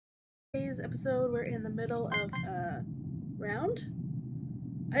Today's episode, we're in the middle of a round.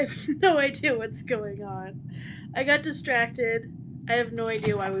 I have no idea what's going on. I got distracted. I have no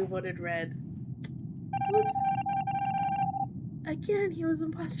idea why we voted red. Whoops. Again, he was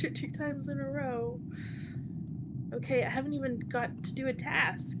imposter 2 times in a row. Okay, I haven't even got to do a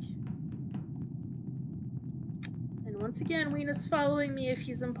task. And once again, Weena's following me. If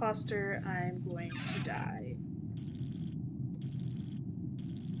he's imposter, I'm going to die.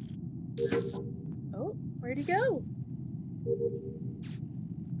 Oh, where'd he go?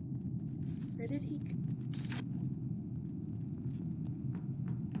 Where did he go?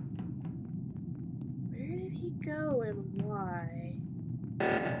 Where did he go and why?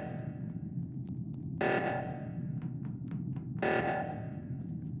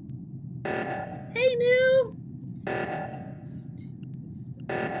 Hey, New!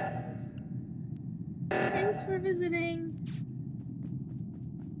 Thanks for visiting.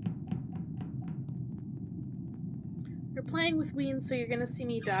 We're playing with Ween, so you're gonna see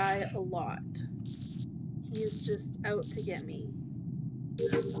me die a lot. He is just out to get me.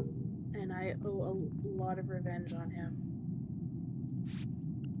 And I owe a lot of revenge on him.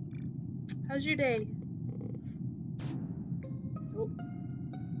 How's your day? Oh.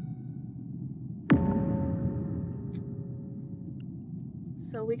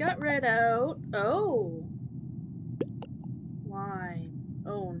 So we got red out. Oh! Lime.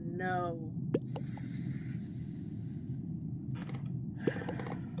 Oh no.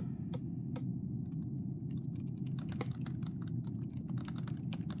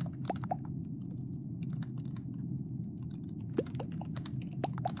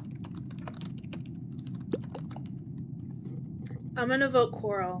 I'm gonna vote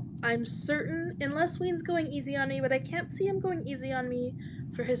Coral. I'm certain, unless Ween's going easy on me, but I can't see him going easy on me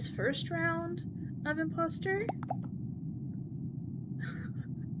for his first round of imposter.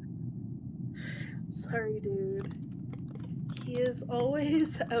 Sorry, dude. He is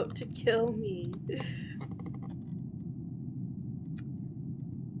always out to kill me.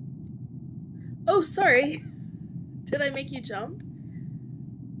 Oh, sorry. Did I make you jump?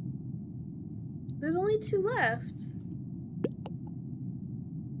 There's only 2 left.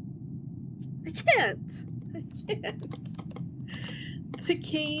 I can't. I can't. The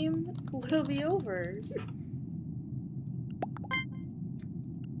game will be over.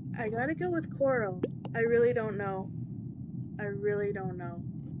 I gotta go with Coral. I really don't know. I really don't know.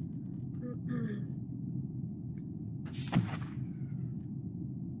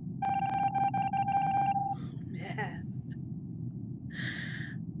 Man.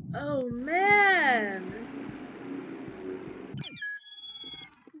 Oh, man.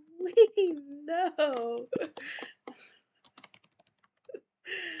 Wait, no.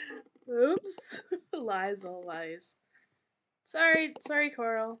 Oops. Lies, all lies. Sorry,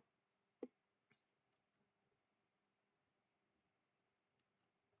 Coral.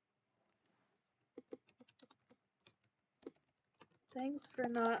 Thanks for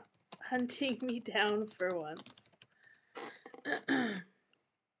not hunting me down for once.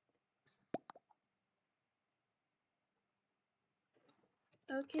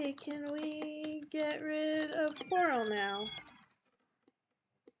 Okay, can we get rid of Coral now?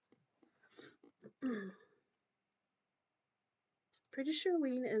 Pretty sure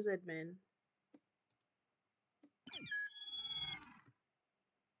Ween is admin.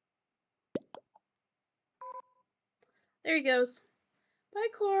 There he goes. Bye,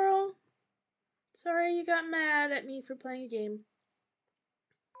 Coral. Sorry you got mad at me for playing a game.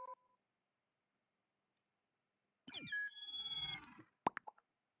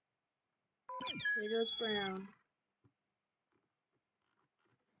 There goes Brown.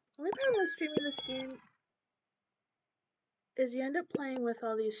 The only problem with streaming this game is you end up playing with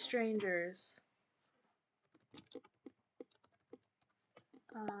all these strangers.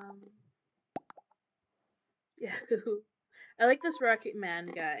 Yeah. I like this Rocket Man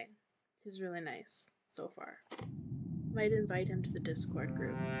guy. He's really nice so far. Might invite him to the Discord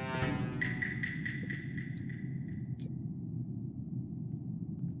group.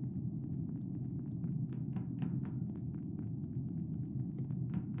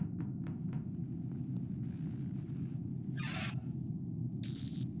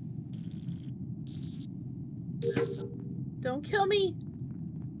 Don't kill me!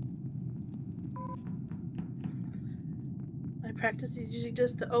 My practice is usually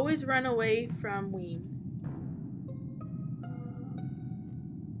just to always run away from Ween.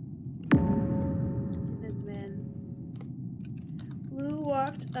 Admin. Blue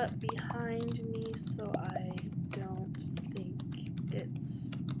walked up behind me, so I don't think it's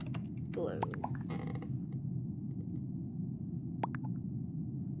blue.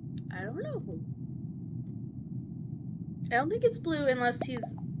 I don't know. I don't think it's blue unless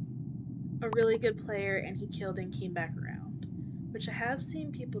he's a really good player and he killed and came back around, which I have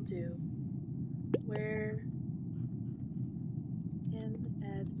seen people do. Where in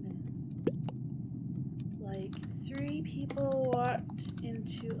admin, like 3 people walked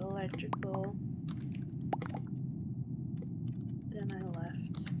into electrical, then I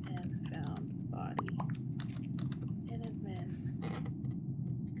left and found body in admin.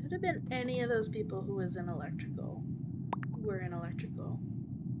 It could have been any of those people who was in electrical. Were in electrical.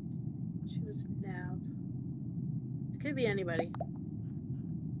 She was nav. It could be anybody.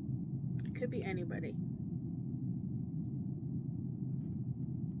 It could be anybody.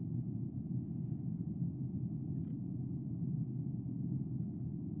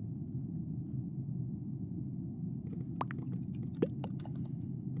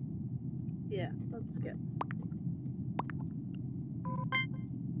 Yeah, let's skip.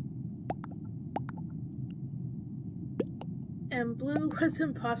 And blue was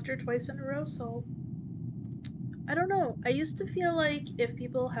imposter twice in a row, so I don't know. I used to feel like if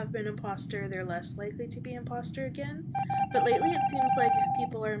people have been imposter, they're less likely to be imposter again. But lately it seems like if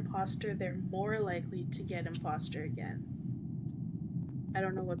people are imposter, they're more likely to get imposter again. I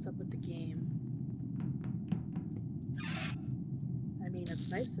don't know what's up with the game. I mean, it's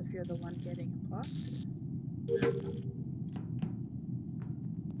nice if you're the one getting imposter.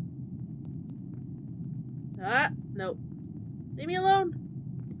 Ah, nope. Leave me alone.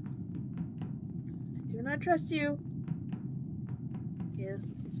 I do not trust you. Okay, this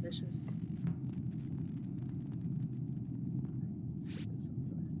is suspicious.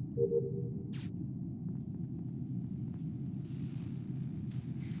 Leave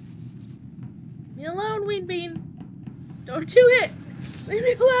me alone, Ween Bean. Don't do it. Leave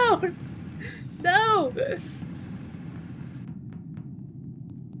me alone. No.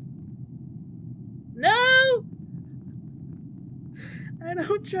 No. I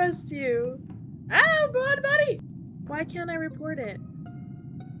don't trust you. Ah, go on, buddy. Why can't I report it?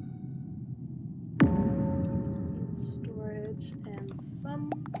 Storage, and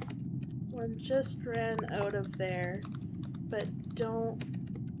someone just ran out of there, but don't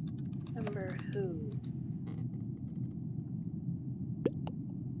remember who.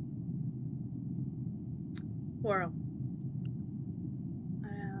 Quarrel.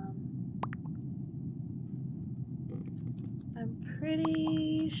 I'm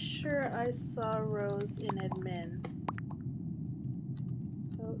pretty sure I saw Rose in admin.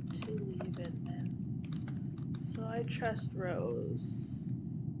 Vote to leave admin. So I trust Rose.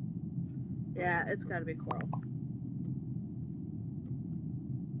 Yeah, it's gotta be Coral.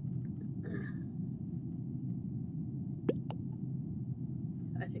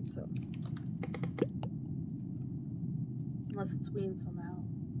 I think so. Unless it's Ween somehow.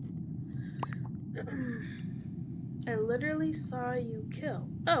 I literally saw you kill.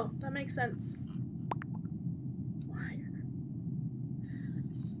 Oh, that makes sense. Liar.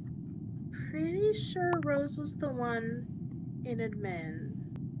 Pretty sure Rose was the one in admin.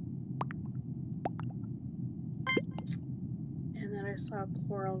 And then I saw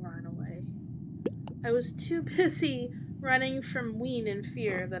Coral run away. I was too busy running from Ween in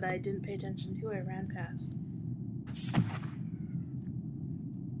fear that I didn't pay attention to who I ran past.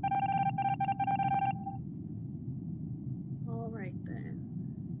 Alright then.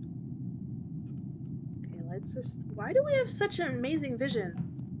 Okay, lights are... Why do we have such an amazing vision?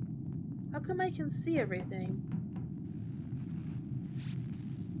 How come I can see everything?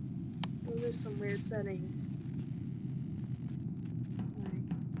 Those are some weird settings.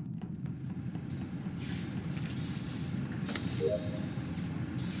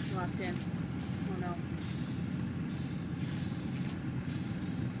 Locked in. Oh no.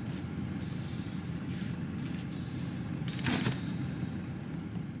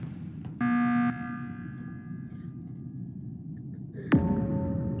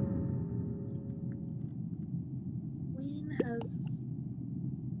 Ween has...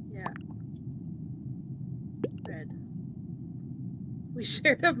 yeah. Red. We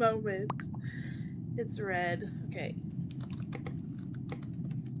shared a moment. It's red. Okay.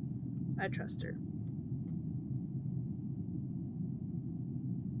 I trust her.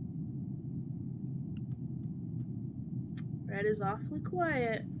 Red is awfully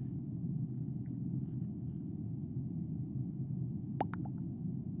quiet.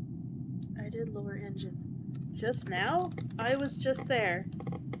 I did lower engine. Just now? I was just there.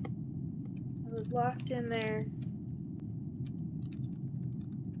 I was locked in there.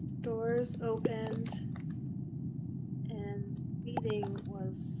 Doors opened. And meeting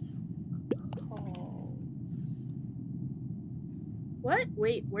was called. What?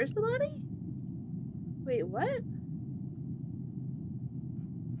 Wait, where's the body? Wait, what?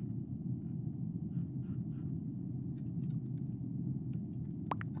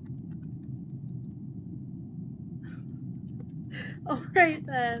 Alright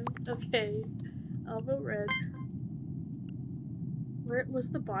then. Okay. I'll vote red. Where was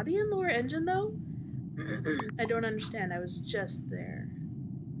the body in lower engine though? I don't understand. I was just there.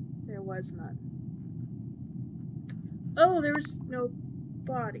 There was none. Oh, there was no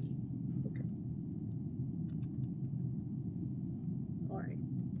body. Okay. Alright.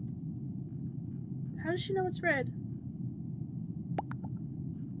 How does she know it's red?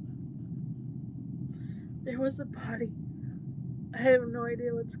 There was a body. I have no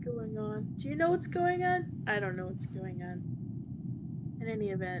idea what's going on. Do you know what's going on? I don't know what's going on. In any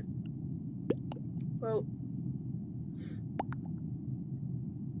event. Well.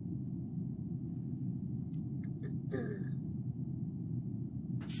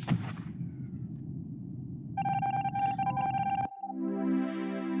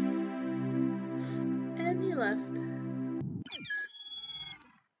 And he left.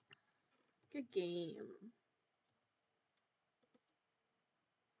 Good game.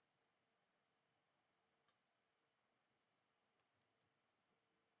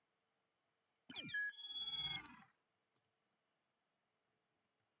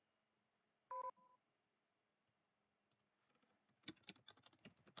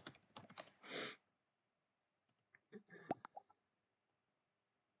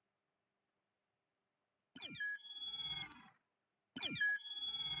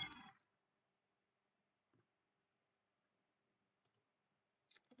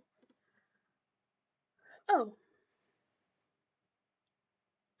 Oh.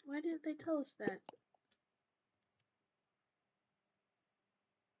 Why didn't they tell us that?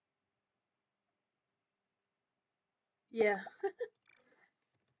 Yeah.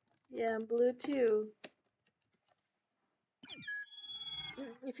 Yeah, I'm blue too.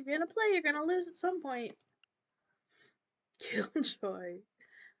 If you're gonna play, you're gonna lose at some point. Killjoy.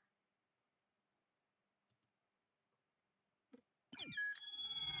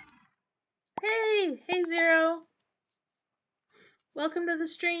 Hey! Hey, Zero! Welcome to the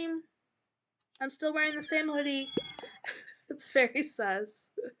stream. I'm still wearing the same hoodie. It's very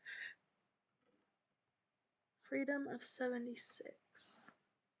sus. Freedom of 76.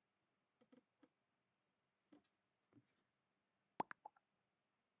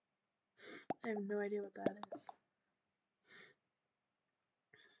 I have no idea what that is.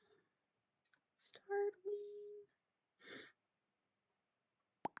 Startling.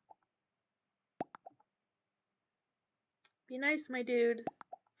 Be nice, my dude.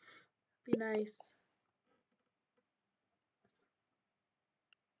 Be nice.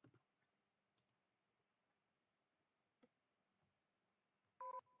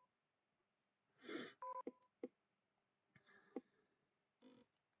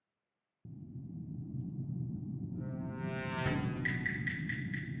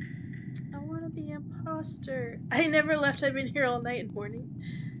 I want to be imposter. I never left. I've been here all night and morning.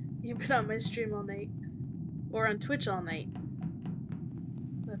 You've been on my stream all night. Or on Twitch all night.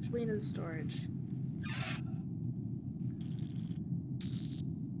 Left Wayne in storage.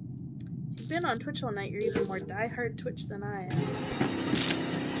 If you've been on Twitch all night, you're even more diehard Twitch than I am.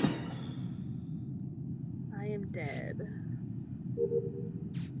 I am dead.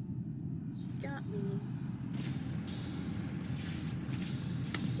 She got me.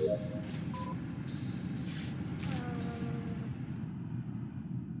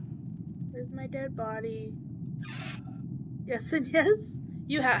 Where's my dead body? Yes and yes.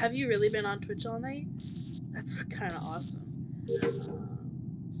 You have you really been on Twitch all night? That's kind of awesome.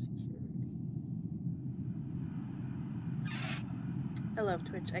 Security. I love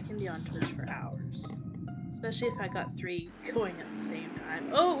Twitch. I can be on Twitch for hours, especially if I got 3 going at the same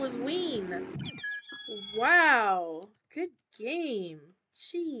time. Oh, it was Ween. Wow, good game.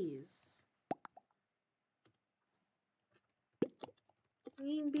 Jeez.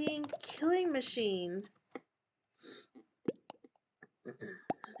 Ween being killing machine.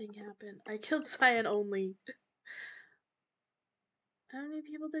 Nothing happened. I killed Cyan only. How many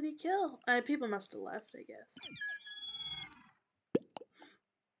people did he kill? People must have left, I guess.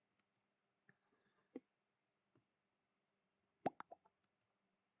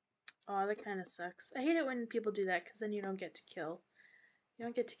 Oh, that kind of sucks. I hate it when people do that, because then you don't get to kill. You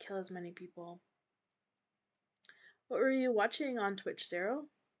don't get to kill as many people. What were you watching on Twitch, Zero?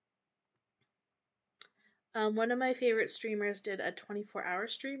 One of my favorite streamers did a 24-hour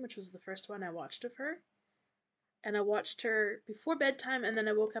stream, which was the first one I watched of her. And I watched her before bedtime, and then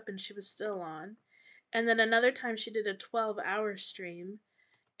I woke up and she was still on. And then another time she did a 12-hour stream,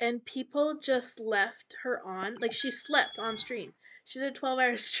 and people just left her on. Like, she slept on stream. She did a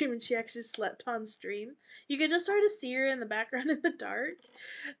 12-hour stream and she actually slept on stream. You could just sort of see her in the background in the dark.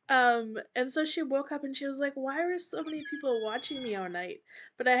 And so she woke up and she was like, why were so many people watching me all night?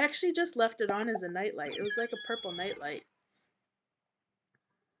 But I actually just left it on as a nightlight. It was like a purple nightlight.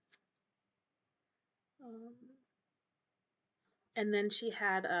 And then she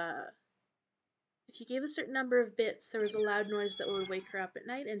had if you gave a certain number of bits, there was a loud noise that would wake her up at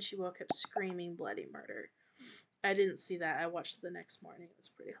night, and she woke up screaming bloody murder. I didn't see that. I watched it the next morning. It was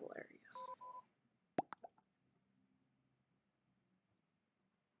pretty hilarious.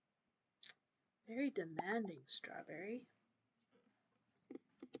 Very demanding, Strawberry.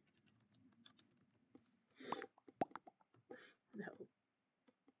 No.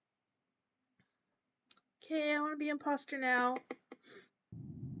 Okay, I want to be imposter now.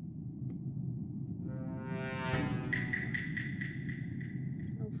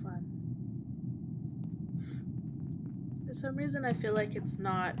 It's no fun. For some reason, I feel like it's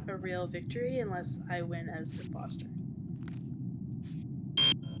not a real victory unless I win as imposter.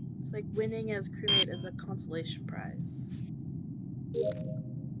 It's like winning as crewmate as a consolation prize.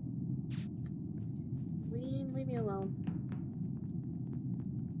 Ween, leave me alone.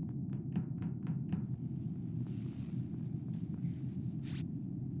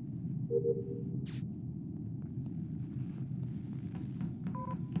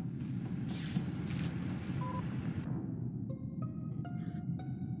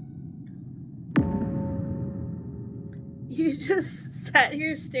 You just sat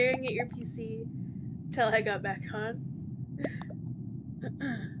here staring at your PC till I got back on.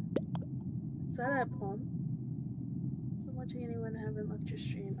 Is that a poem? So watching anyone haven't left your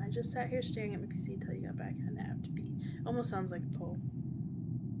stream. I just sat here staring at my PC till you got back on. I have to be. Almost sounds like a poem.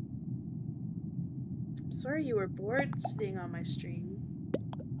 I'm sorry you were bored sitting on my stream.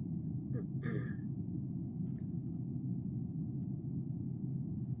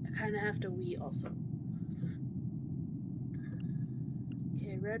 I kind of have to wee also.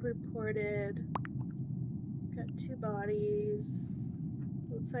 Okay, red reported. Got 2 bodies.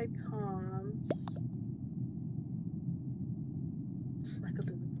 Outside comms. Snuggled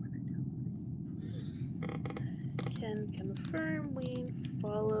in the corner now. Can confirm Ween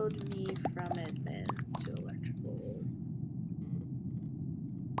followed me from admin to electrical.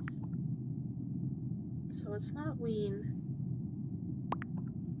 So it's not Ween.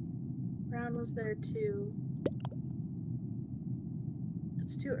 Brown was there too.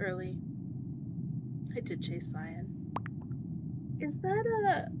 It's too early. I did chase Cyan. Is that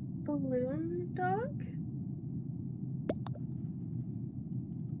a balloon dog?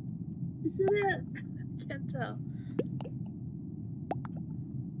 Is it a... I can't tell.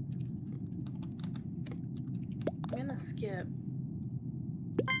 I'm gonna skip.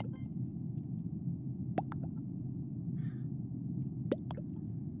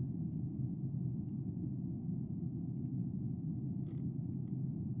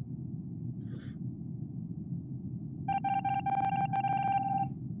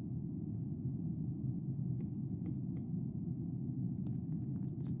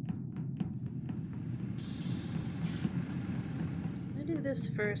 This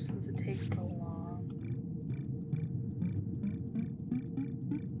first since it takes so long.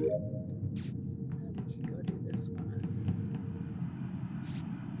 And we can go do this one.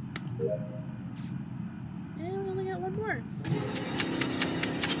 And we only got one more.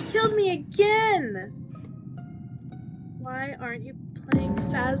 Killed me again! Why aren't you playing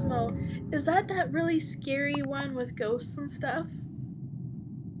Phasmo? Is that really scary one with ghosts and stuff?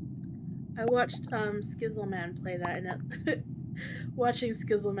 I watched Skizzleman play that, and watching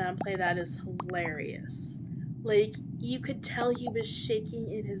Skizzleman play that is hilarious. Like, you could tell he was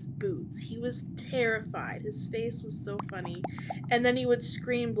shaking in his boots. He was terrified. His face was so funny. And then he would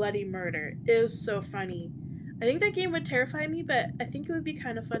scream bloody murder. It was so funny. I think that game would terrify me, but I think it would be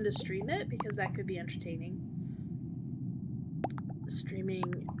kind of fun to stream it because that could be entertaining. Streaming.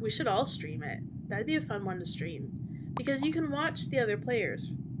 We should all stream it. That'd be a fun one to stream. Because you can watch the other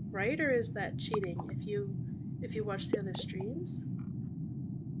players, right? Or is that cheating if you watch the other streams?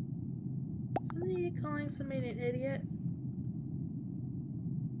 Somebody calling somebody an idiot?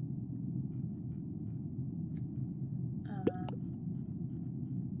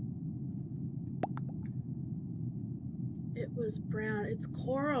 It was Brown. It's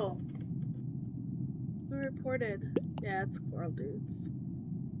Coral. Who reported? Yeah, it's Coral dudes.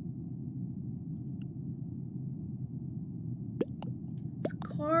 It's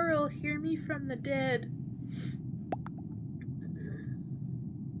Coral. Hear me from the dead.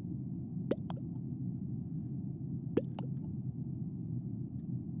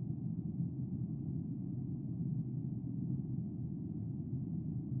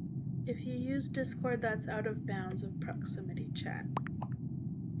 If you use Discord, that's out of bounds of proximity chat.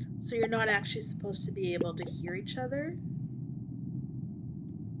 So you're not actually supposed to be able to hear each other.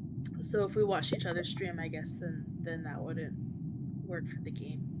 So if we watch each other stream, I guess then that wouldn't work for the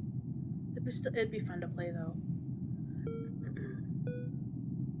game. It'd be fun to play though.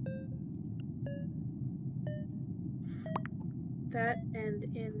 That and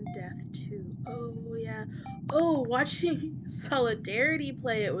in Death too. Oh yeah. Oh, watching Solidarity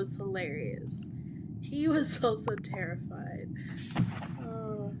play it was hilarious. He was also terrified.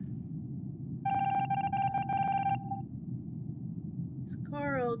 Oh. It's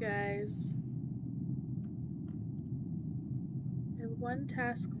Carl, guys. I have one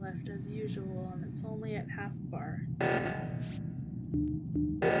task left as usual, and it's only at half bar. And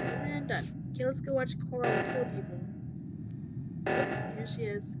done. Okay, let's go watch Coral kill people. Here she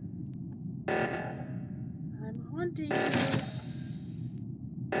is. I'm haunting you.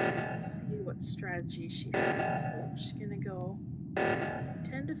 Let's see what strategy she has. So she's gonna go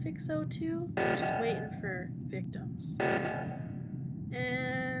 10 to fix O2. Just waiting for victims.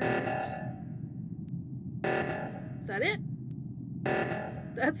 And is that it?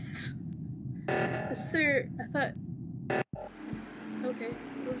 That's Sir. I thought. Okay,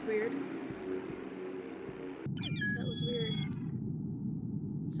 that was weird. That was weird.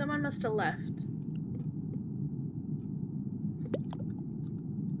 Someone must have left.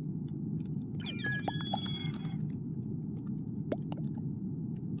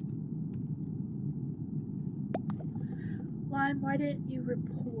 Lime, why didn't you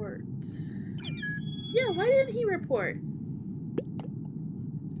report? Yeah, why didn't he report?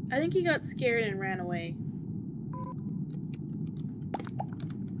 I think he got scared and ran away.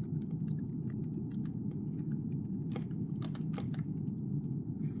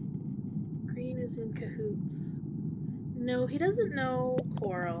 Green is in cahoots. No, he doesn't know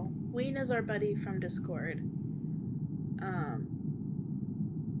Coral. Wayne is our buddy from Discord.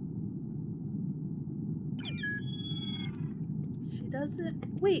 She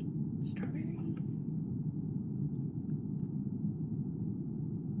doesn't. Wait, Strawberry?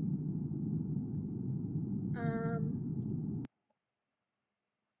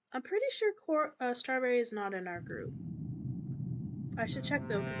 I'm pretty sure Strawberry is not in our group. I should check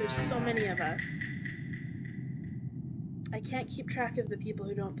though, because there's so many of us. I can't keep track of the people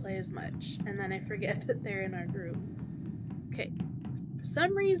who don't play as much, and then I forget that they're in our group. Okay. For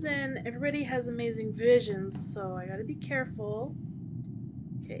some reason, everybody has amazing visions, so I gotta be careful.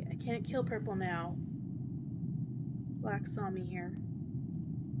 Okay, I can't kill Purple now. Black saw me here.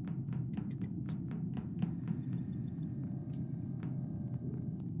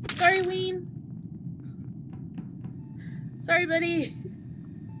 Sorry, Ween! Sorry, buddy!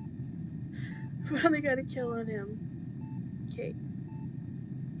 Finally got a kill on him. Okay.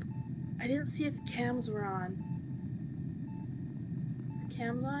 I didn't see if cams were on. Are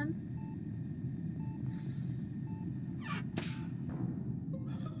cams on?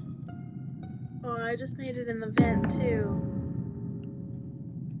 Oh, I just made it in the vent too.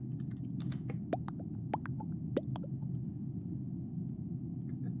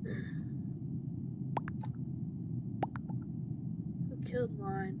 Who killed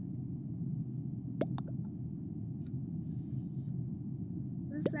Lime?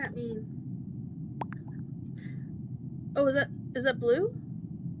 What does that mean? Oh, is that blue?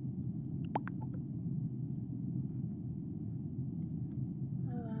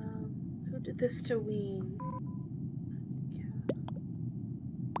 Who did this to Ween? Yeah.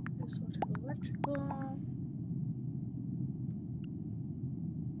 There's one to the electrical.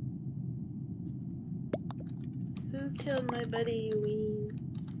 Who killed my buddy Ween?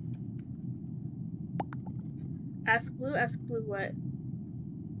 Ask Blue what?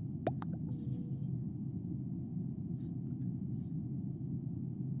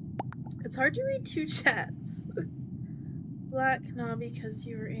 It's hard to read two chats. Black, nah, because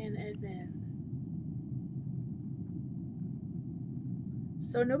you were in admin.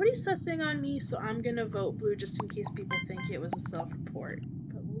 So nobody's sussing on me, so I'm gonna vote blue just in case people think it was a self-report.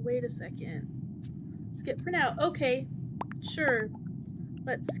 But we'll wait a second. Skip for now. Okay, sure.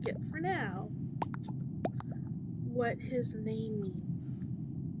 Let's skip for now. What his name means.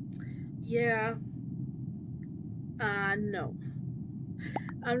 Yeah. No.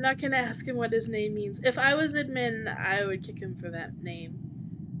 I'm not gonna ask him what his name means. If I was admin, I would kick him for that name.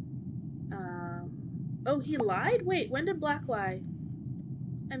 Oh, he lied? Wait, when did Black lie?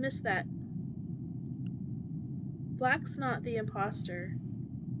 I missed that. Black's not the imposter.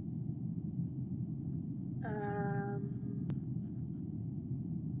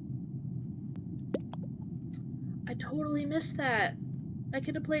 I totally missed that. I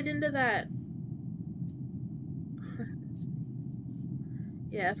could have played into that.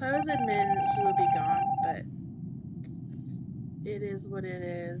 Yeah, if I was admin, he would be gone, but it is what it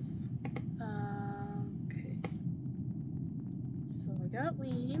is. Okay. So I got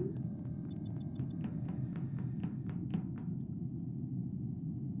Weem.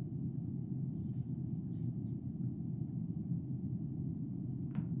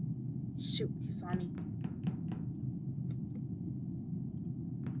 Shoot, he saw me.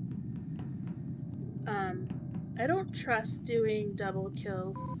 I don't trust doing double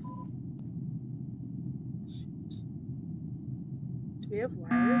kills. Shoot. Do we have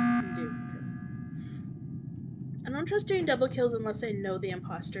wires? We do. Okay. I don't trust doing double kills unless I know the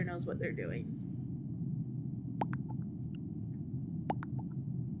imposter knows what they're doing.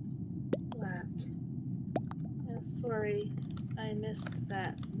 Black. Yeah, sorry, I missed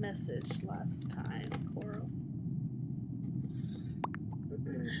that message last time, Coral.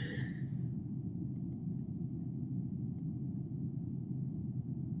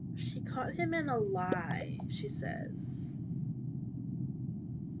 She caught him in a lie, she says.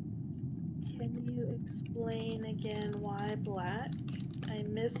 Can you explain again why black? I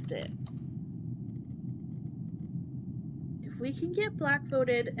missed it. If we can get black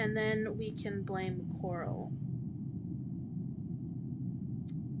voted, and then we can blame Coral.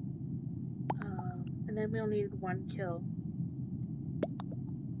 And then we'll need one kill.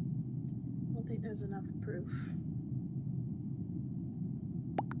 I don't think there's enough proof.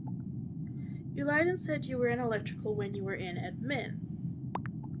 You lied and said you were in electrical when you were in admin.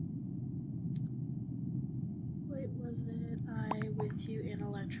 Wait, wasn't I with you in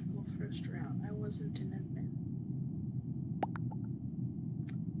electrical first round? I wasn't in admin.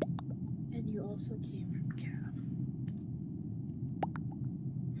 And you also came from CAF.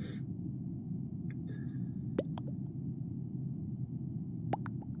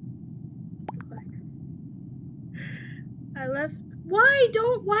 I left.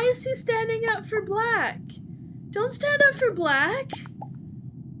 Why is he standing up for black? Don't stand up for black.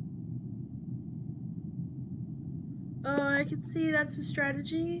 Oh, I can see that's a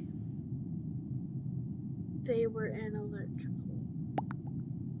strategy. They were in electrical.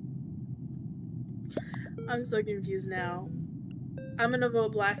 I'm so confused now. I'm gonna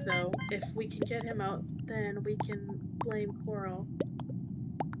vote black though. If we can get him out, then we can blame Coral.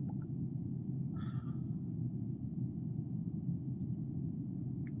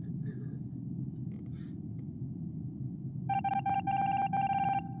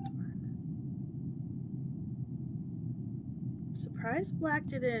 Surprised black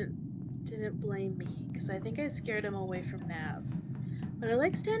didn't blame me, because I think I scared him away from Nav. But I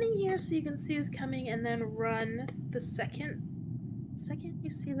like standing here so you can see who's coming and then run the second you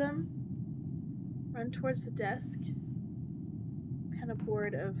see them. Run towards the desk. I'm kind of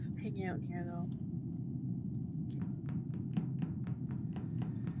bored of hanging out in here though.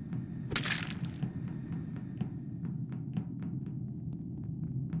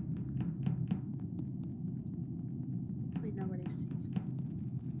 Hopefully nobody sees me.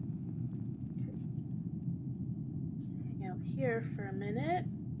 Okay. Just hang out here for a minute.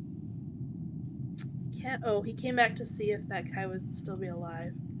 Can't. Oh, he came back to see if that guy was still be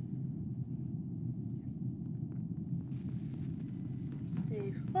alive.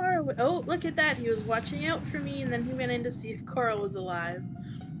 Stay far away. Oh, look at that. He was watching out for me and then he went in to see if Coral was alive.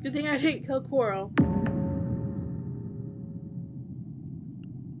 Good thing I didn't kill Coral.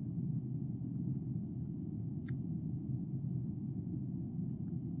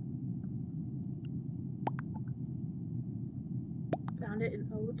 Found it in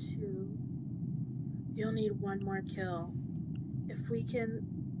O2. You'll need one more kill. If we can...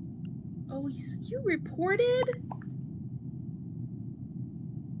 Oh, you reported?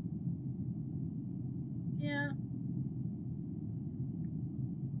 Yeah.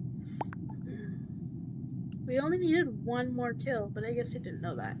 We only needed one more kill, but I guess he didn't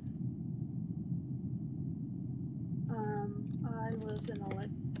know that. I was in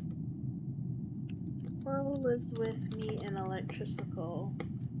Coral was with me in electrical.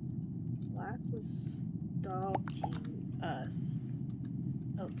 Black was stalking us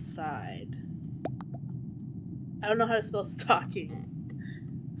outside. I don't know how to spell stalking.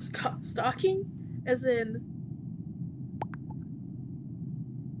 Stalking? As in...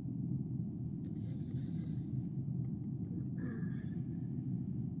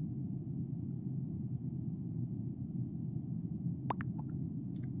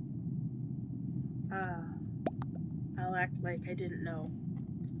 I'll act like I didn't know.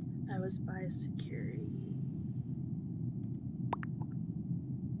 I was by security.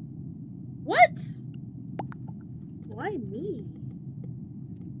 What? Why me?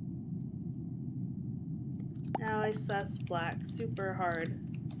 I sus black super hard.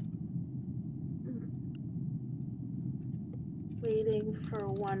 Waiting for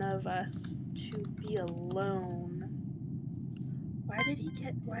one of us to be alone.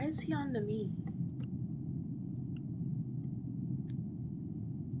 Why is he on to me?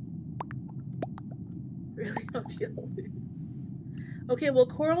 Really hope you'll lose. Okay, well,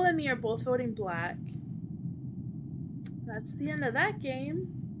 Coral and me are both voting black. That's the end of that game.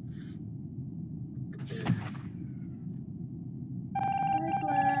 Bye,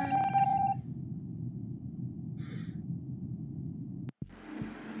 Black.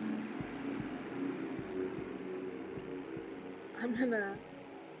 I'm gonna...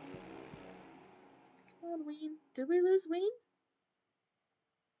 Come on, Wayne. Did we lose Wayne?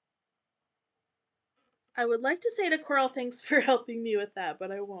 I would like to say to Coral, thanks for helping me with that,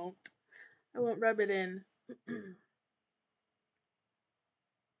 but I won't. I won't rub it in.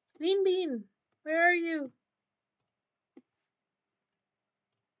 Bean, where are you?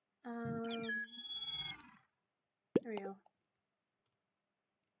 There we go.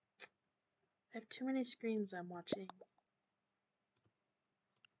 I have too many screens I'm watching.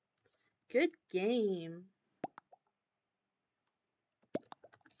 Good game.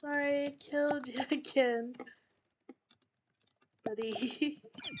 Sorry, I killed you again. Buddy.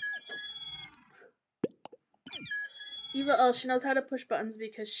 Eva, oh, she knows how to push buttons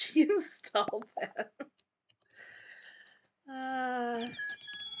because she installed them. I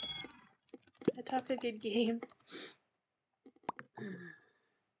talk a good game. Hey,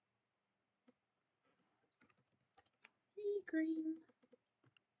 Green.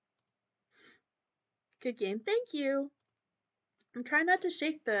 Good game. Thank you. I'm trying not to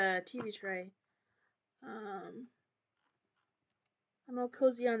shake the TV tray. I'm all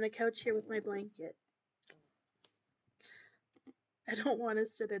cozy on the couch here with my blanket. I don't want to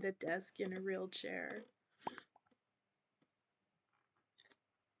sit at a desk in a real chair.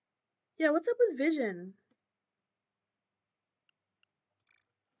 Yeah, what's up with Vision?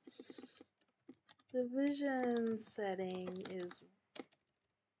 The vision setting's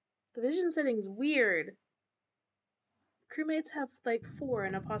weird. Crewmates have like 4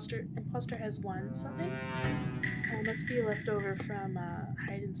 and imposter has 1 something. Oh, must be left over from a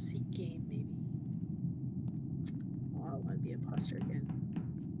hide and seek game, maybe. Oh, I want to be imposter again.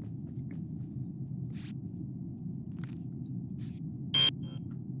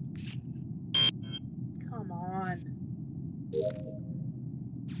 Come on.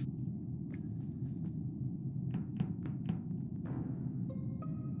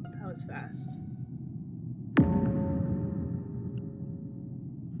 That was fast.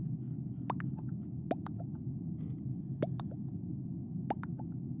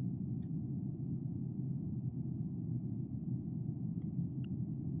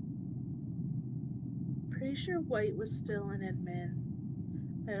 Pretty sure White was still in admin.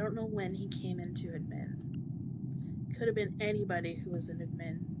 I don't know when he came into admin. Could have been anybody who was in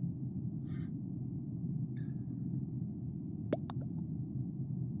admin.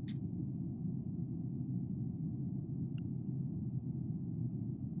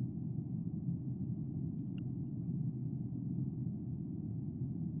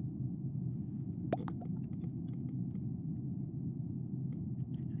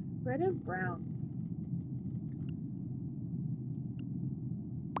 Red and brown.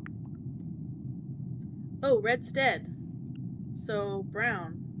 Oh, red's dead. So,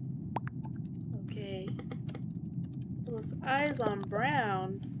 brown. Okay. Those eyes on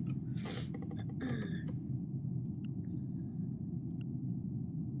brown.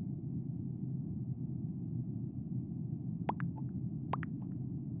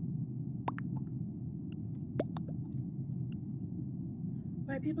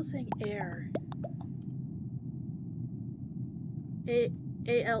 Why are people saying air?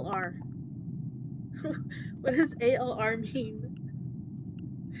 A-L-R. What does A-L-R mean?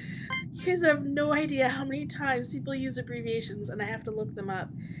 You guys have no idea how many times people use abbreviations and I have to look them up.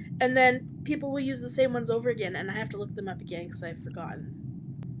 And then people will use the same ones over again and I have to look them up again because I've forgotten.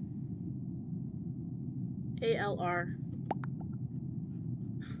 A-L-R.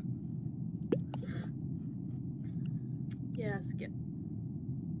 Yeah, skip.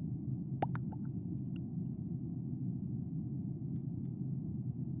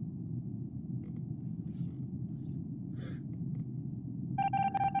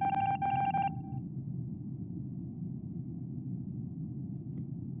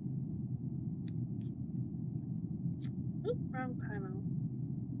 Oop, wrong panel.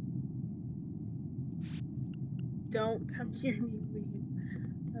 Don't come near me,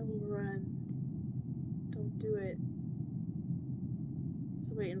 Wayne. I will run. Don't do it.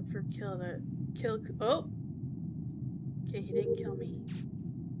 Just waiting for kill. Oh! Okay, he didn't kill me.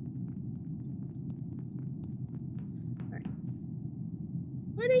 Alright.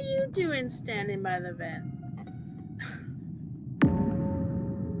 What are you doing standing by the vent?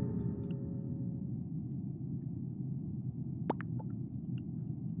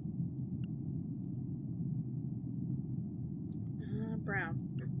 Brown.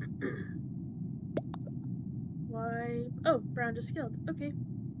 Why? Oh, Brown just killed. Okay.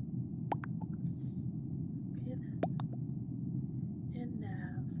 Okay then. And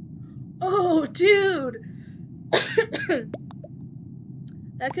nav. Oh, dude!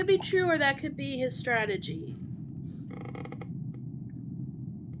 That could be true or that could be his strategy.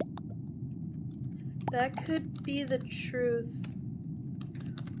 That could be the truth,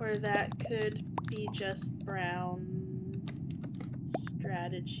 or that could be just Brown's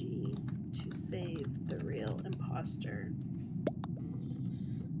strategy to save the real imposter.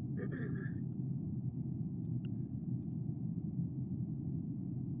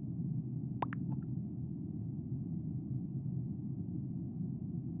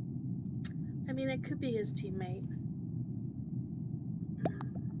 I mean, it could be his teammate.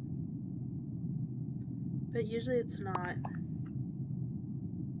 But usually it's not.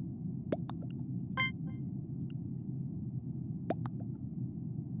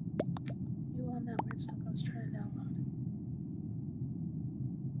 You on that weird stuff I was trying to download.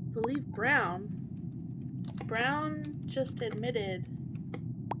 Believe Brown. Brown just admitted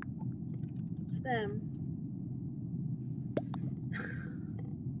it's them.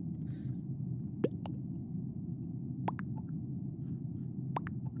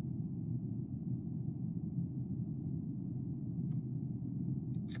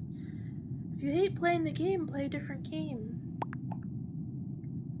 If you hate playing the game, play a different game.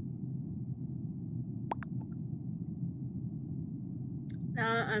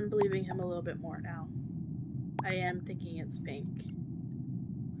 Now I'm believing him a little bit more now. I am thinking it's pink.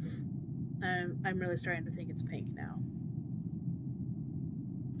 I'm really starting to think it's pink now.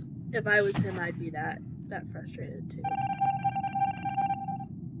 If I was him, I'd be that frustrated too.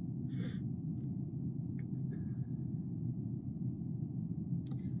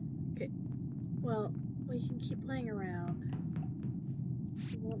 Okay, well, we can keep playing around.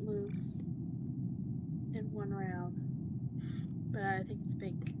 We won't lose in one round. But I think it's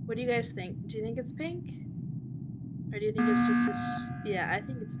pink. What do you guys think? Do you think it's pink? Or do you think it's just his... Yeah, I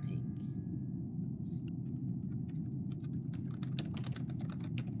think it's pink.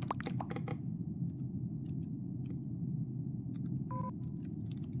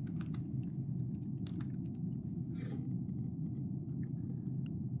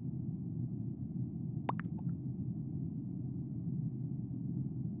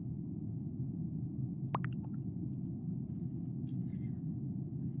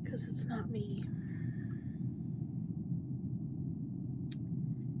 Because it's not me.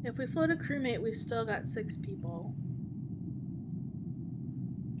 If we float a crewmate, we still got 6 people.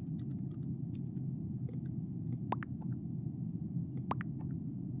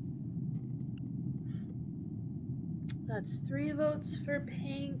 That's 3 votes for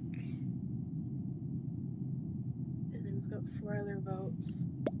pink. And then we've got 4 other votes.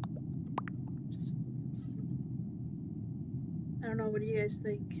 Just see. I don't know, what do you guys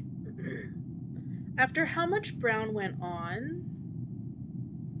think? After how much Brown went on,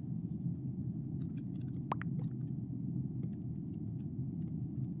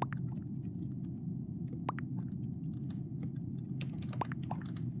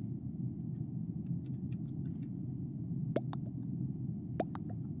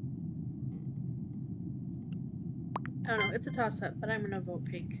 I don't know, it's a toss-up, but I'm gonna vote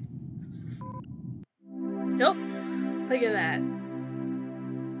pink. Nope. Look at that.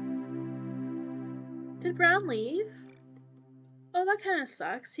 Did Brown leave? Oh, that kind of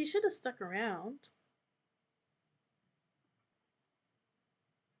sucks. He should have stuck around.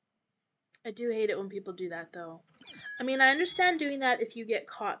 I do hate it when people do that, though. I mean, I understand doing that if you get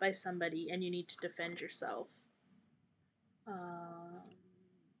caught by somebody and you need to defend yourself.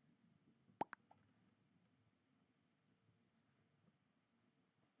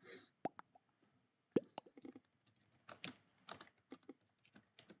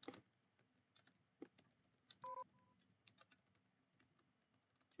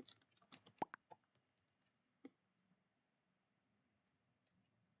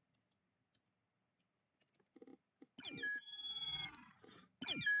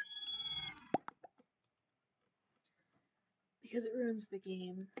 Because it ruins the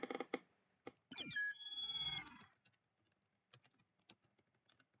game.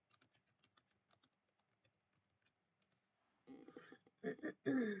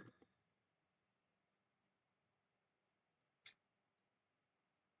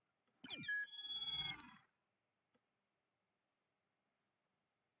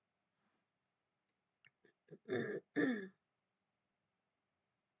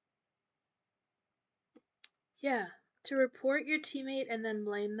 Yeah, to report your teammate and then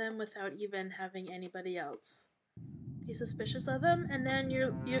blame them without even having anybody else be suspicious of them, and then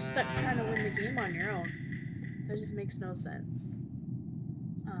you're stuck trying to win the game on your own. That just makes no sense.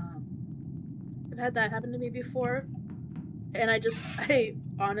 I've had that happen to me before, and I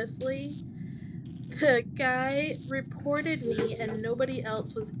honestly, the guy reported me and nobody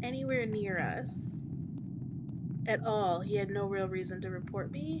else was anywhere near us at all. He had no real reason to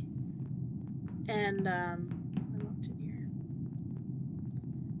report me, and I locked in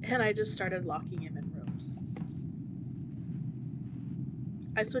here, and I just started locking him in rooms.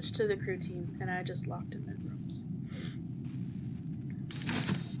 I switched to the crew team, and I just locked him in rooms.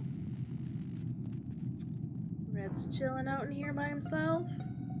 Red's chilling out in here by himself.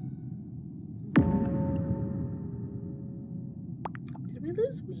 Did we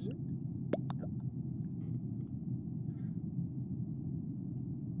lose Ween?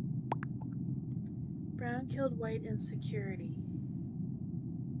 Brown killed White in security.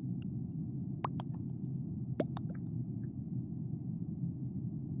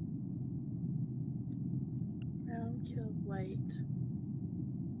 Brown killed White.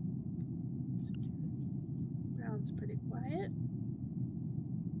 Security. Brown's pretty quiet.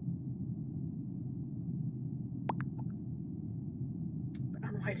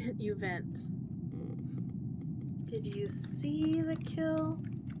 Brown, why didn't you vent? Did you see the kill?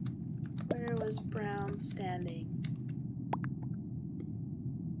 Where was Brown standing?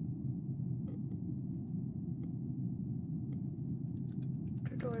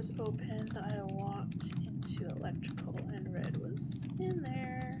 The doors opened. I walked into electrical and Red was in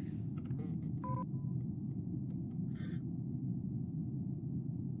there.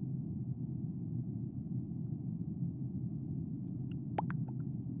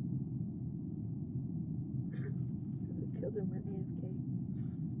 Killed him with AFK.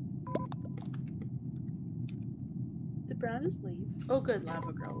 Did Brown just leave? Oh good,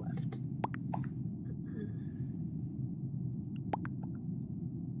 Lava Girl left.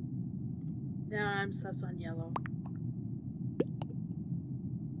 Now I'm sus on yellow.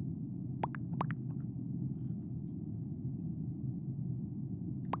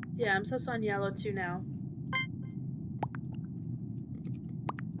 Yeah, I'm sus on yellow too now.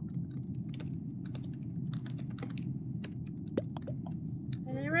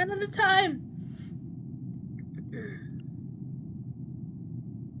 And I ran out of time!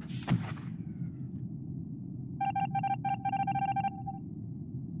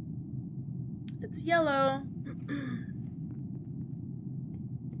 It's yellow.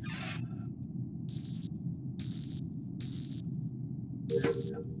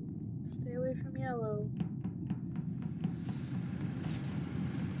 Stay away from yellow.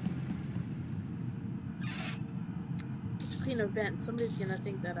 To clean a vent, somebody's gonna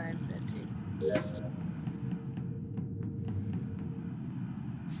think that I'm venting.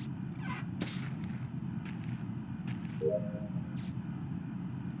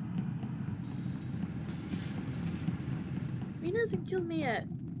 He hasn't killed me yet.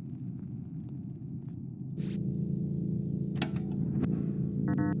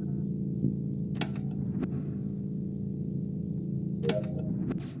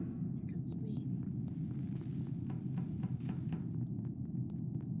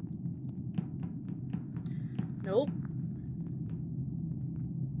 Nope.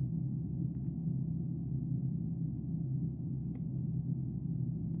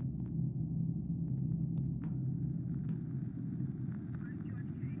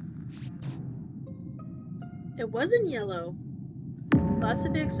 It wasn't yellow. That's a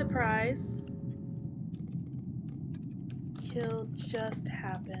big surprise. Kill just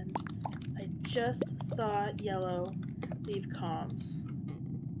happened. I just saw yellow leave comms.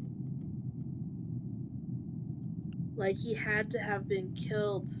 Like he had to have been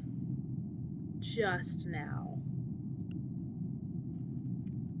killed just now.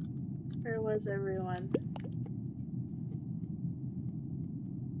 Where was everyone?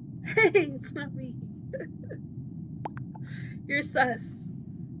 Hey, it's not me. You're sus.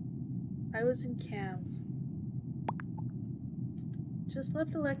 I was in cams. Just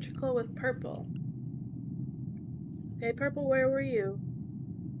left electrical with Purple. Okay, Purple, where were you?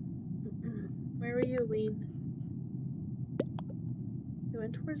 Where were you, Ween? You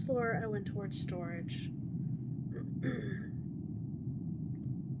went towards lore, I went towards storage.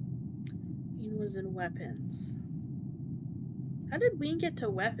 Ween was in weapons. How did Ween get to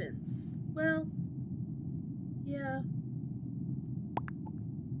weapons? Well, yeah.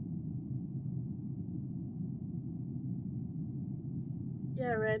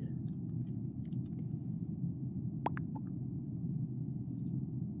 Yeah, Red.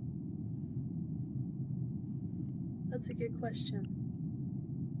 That's a good question.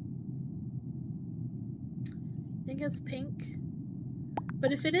 I think it's pink.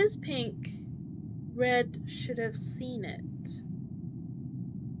 But if it is pink, Red should have seen it.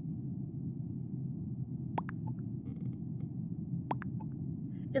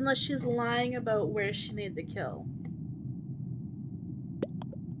 Unless she's lying about where she made the kill.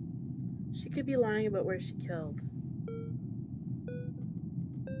 She could be lying about where she killed.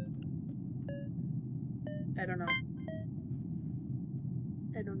 I don't know.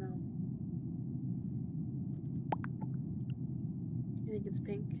 I don't know. You think it's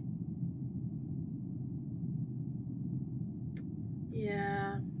pink?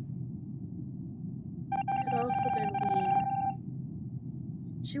 Yeah. Could also been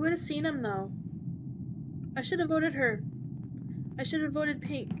Ween. She would have seen him though. I should have voted her. I should have voted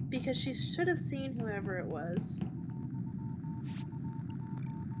pink because she should have seen whoever it was.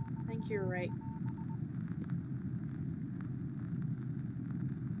 I think you're right.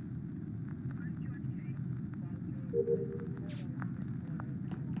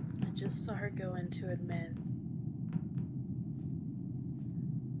 I just saw her go into admin.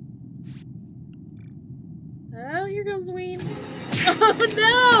 Oh, here comes Ween. Oh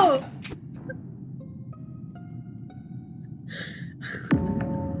no!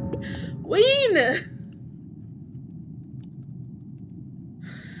 Ween!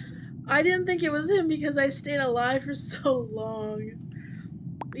 I didn't think it was him because I stayed alive for so long.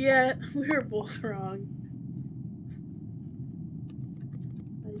 Yeah, we were both wrong.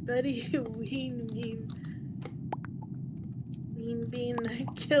 My buddy Ween Bean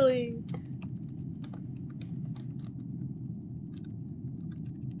killing.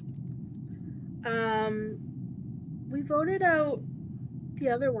 We voted out the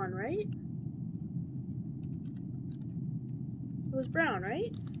other one, right? It was Brown,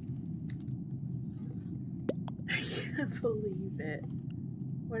 right? I can't believe it.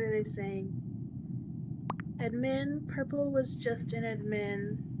 What are they saying? Admin, Purple was just an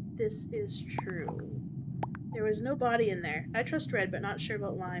admin. This is true. There was no body in there. I trust Red, but not sure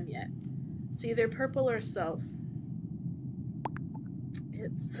about Lime yet. It's either Purple or Self.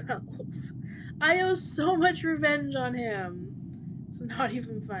 It's Self. I owe so much revenge on him. It's not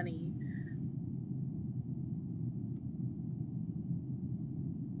even funny.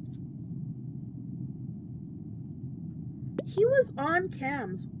 He was on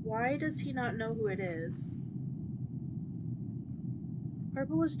cams. Why does he not know who it is?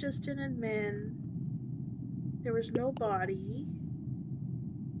 Purple was just an admin. There was no body.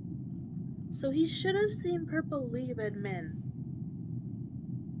 So he should have seen Purple leave admin.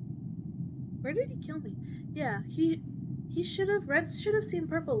 Where did he kill me? Yeah, he should have. Red should have seen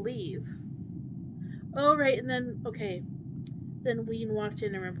Purple leave. Oh, right, and then, okay. Then Ween walked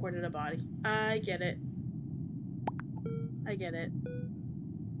in and reported a body. I get it. I get it.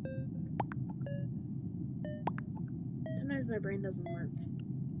 Sometimes my brain doesn't work.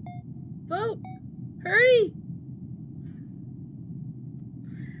 Vote! Hurry!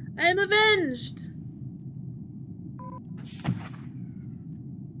 I am avenged!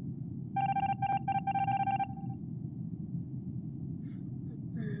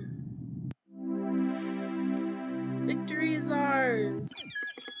 Victory is ours!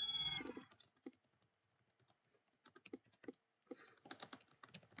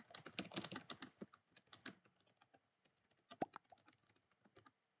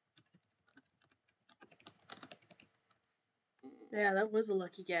 Yeah, that was a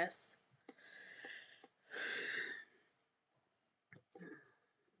lucky guess.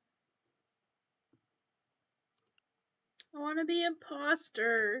 I want to be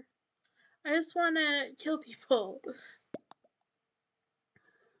imposter. I just want to kill people.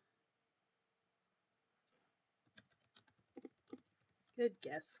 Good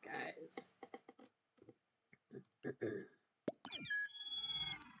guess, guys.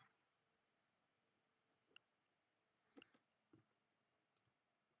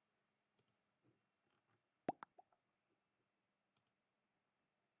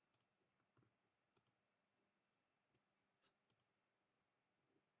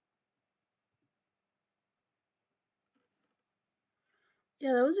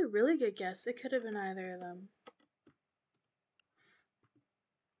 Yeah, that was a really good guess. It could have been either of them.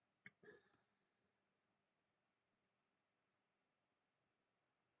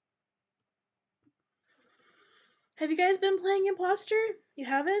 Have you guys been playing Imposter? You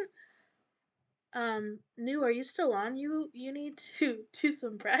haven't? New, are you still on? You need to do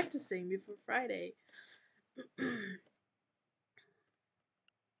some practicing before Friday.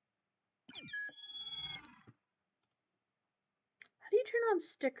 How do you turn on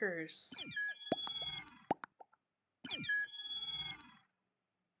stickers?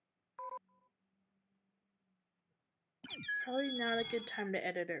 not a good time to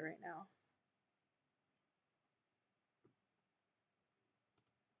edit it right now.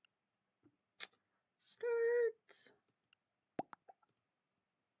 Start.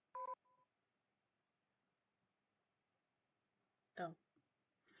 Oh.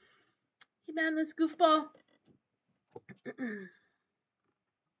 Hey man, this goofball.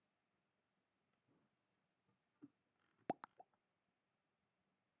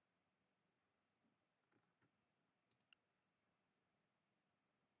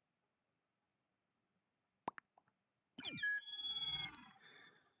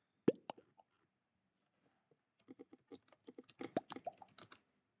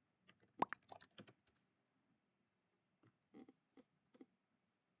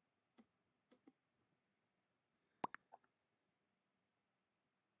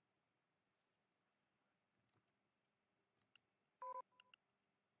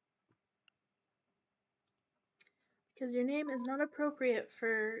 Because your name is not appropriate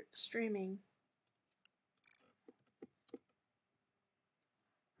for streaming.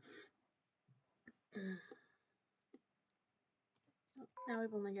 Now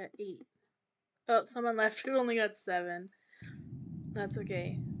we've only got 8. Oh, someone left. We've only got 7. That's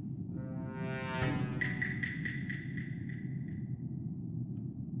okay.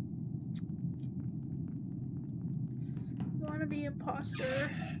 You want to be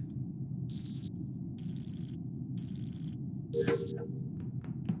imposter?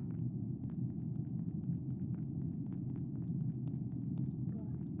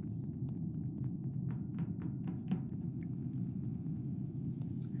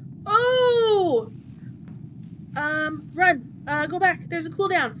 Oh! Run. Go back. There's a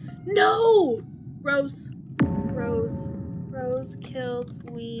cooldown. No! Rose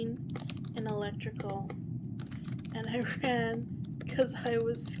killed Ween in electrical. And I ran because I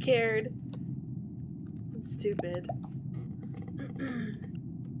was scared and stupid.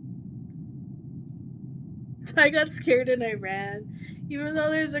 I got scared and I ran. Even though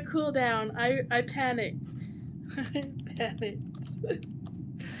there's a cooldown, I panicked. I panicked.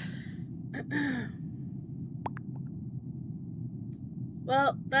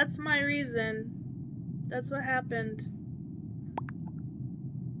 Well, that's my reason. That's what happened.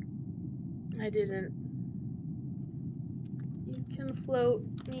 I didn't. You can float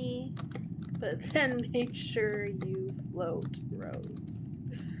me, but then make sure you float Rose.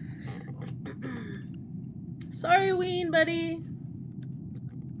 Sorry, Ween, buddy.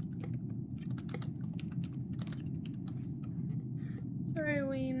 Sorry,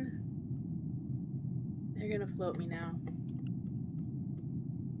 Ween. They're gonna float me now.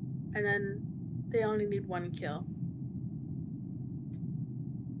 And then they only need 1 kill.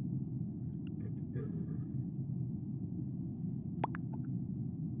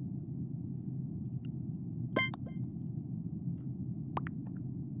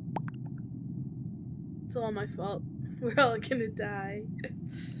 It's all my fault. We're all gonna die.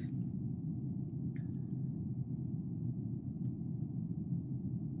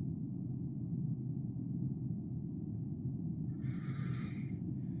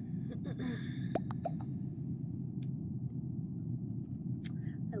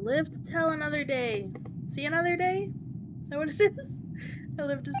 I live to tell another day. See another day? Is that what it is? I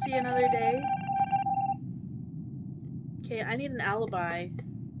live to see another day. Okay, I need an alibi.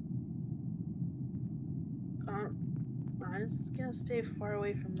 I'm just gonna stay far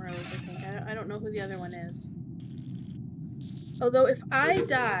away from Rose, I think. I don't know who the other one is. Although if I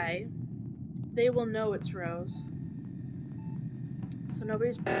die, they will know it's Rose. So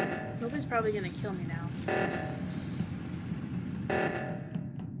nobody's probably gonna kill me now.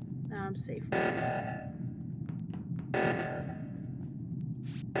 Now I'm safe.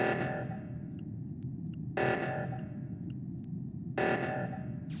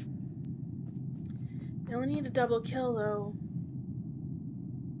 I only need a double kill though.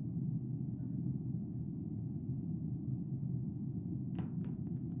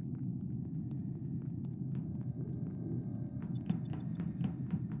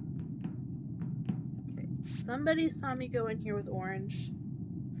 Okay, somebody saw me go in here with orange.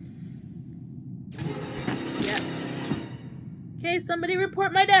 Yep. Okay, somebody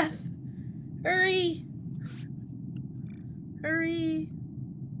report my death! Hurry! Hurry!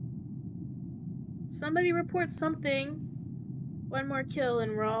 Somebody report something. 1 more kill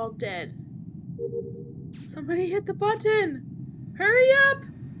and we're all dead. Somebody hit the button! Hurry up!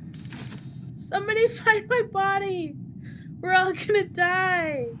 Somebody find my body! We're all gonna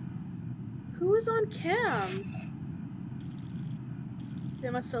die! Who was on cams? They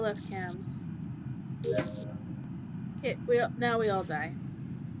must have left cams. Okay, now we all die.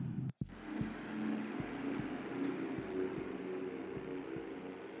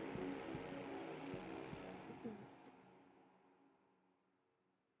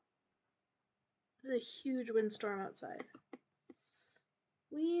 a huge windstorm outside.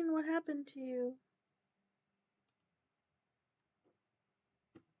 Ween, what happened to you?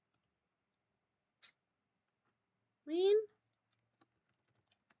 Ween?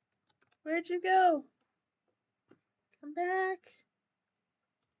 Where'd you go? Come back.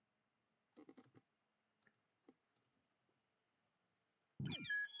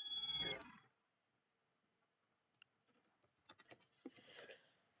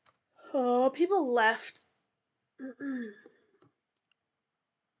 Oh, people left.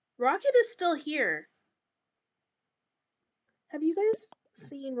 Rocket is still here. Have you guys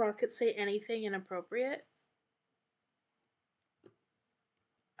seen Rocket say anything inappropriate?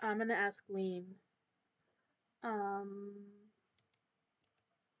 I'm gonna ask Ween.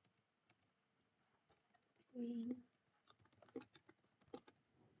 Ween.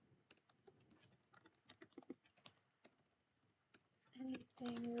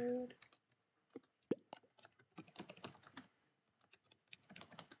 Anything rude?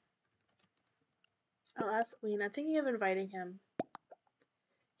 I'll ask Ween. I'm thinking of inviting him.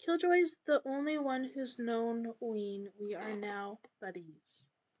 Killjoy's the only one who's known Ween. We are now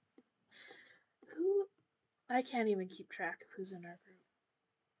buddies. Who? I can't even keep track of who's in our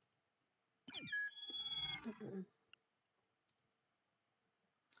group.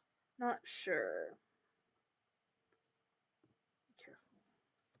 Not sure. Be careful.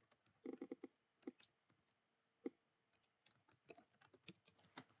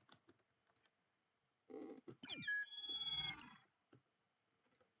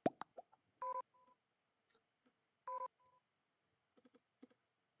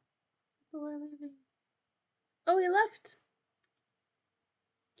 People are leaving. Oh, he left.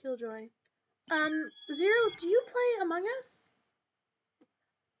 Killjoy. Zero, do you play Among Us?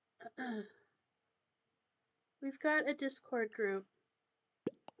 We've got a Discord group.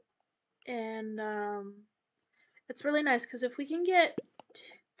 And, it's really nice because if we can get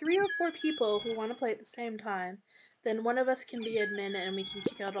 3 or 4 people who want to play at the same time, then one of us can be admin and we can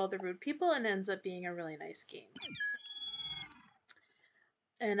kick out all the rude people and it ends up being a really nice game.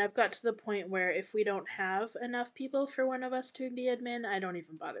 And I've got to the point where if we don't have enough people for one of us to be admin, I don't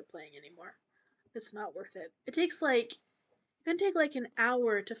even bother playing anymore. It's not worth it. It can take like an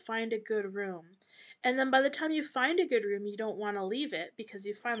hour to find a good room. And then by the time you find a good room, you don't want to leave it because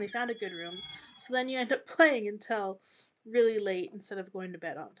you finally found a good room. So then you end up playing until really late instead of going to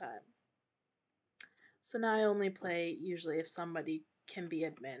bed on time. So now I only play usually if somebody can be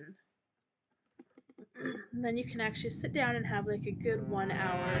admin. And then you can actually sit down and have like a good 1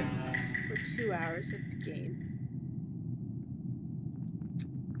 hour or 2 hours of the game.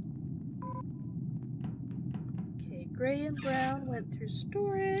 Okay, gray and brown went through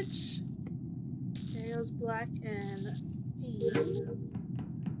storage. There goes black and green.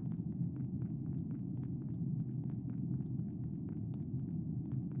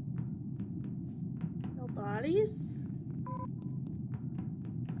 No bodies.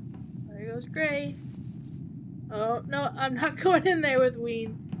 There goes gray. Oh, no, I'm not going in there with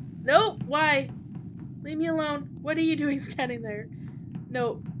Ween. Nope, why? Leave me alone. What are you doing standing there?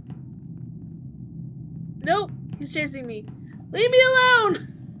 Nope. Nope, he's chasing me. Leave me alone!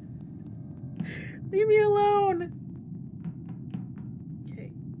 Leave me alone!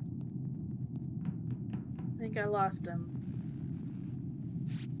 Okay. I think I lost him.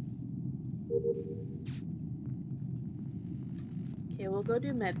 Okay, we'll go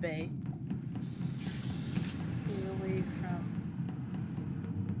do medbay. Stay away from...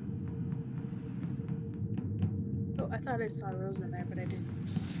 Oh, I thought I saw Rose in there, but I didn't.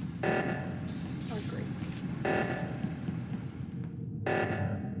 Oh, great.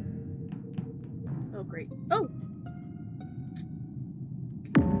 Oh, great. Oh!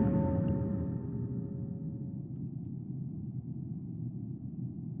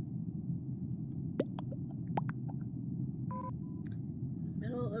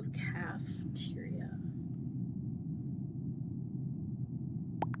 Middle of cafeteria.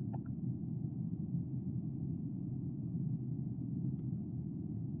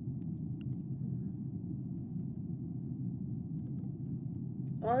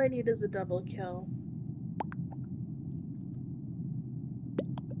 All I need is a double kill.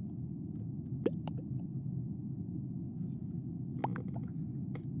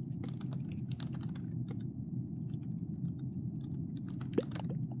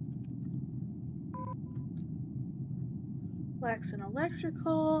 Black's an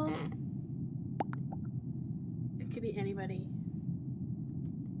electrical. It could be anybody.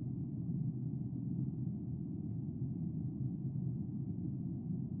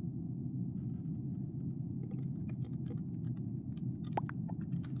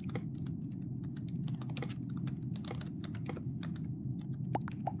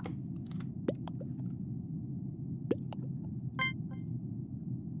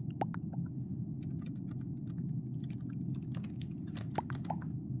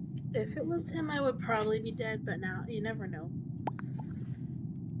 If it was him, I would probably be dead, but now you never know.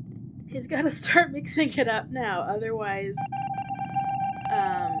 He's got to start mixing it up now, otherwise,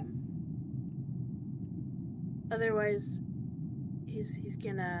 he's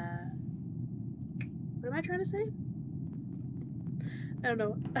gonna. What am I trying to say? I don't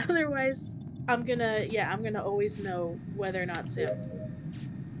know. Otherwise, I'm gonna always know whether or not it's him.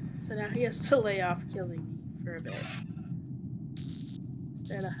 So now he has to lay off killing me for a bit.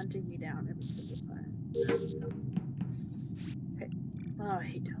 Instead of hunting me down every single time. Okay. Oh, I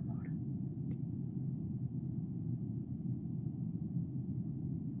hate download.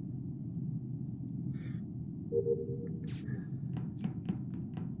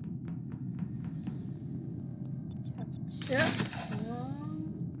 Yep.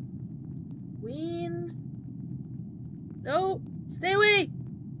 Ween. No! Stay away!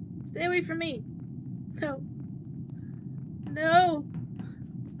 Stay away from me! No. No!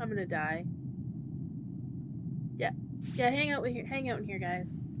 I'm gonna die. Yeah. Yeah, hang out in here,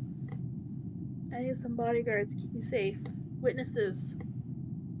 guys. I need some bodyguards. Keep me safe. Witnesses.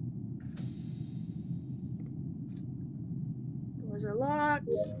 Doors are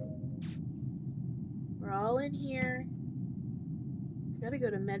locked. We're all in here. I gotta go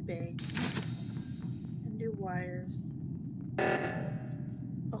to medbay and do wires.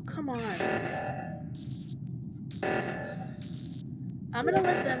 Oh, come on. I'm gonna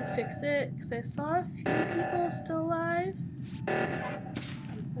let them fix it because I saw a few people still alive.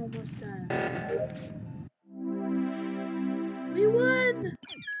 I'm almost done. We won!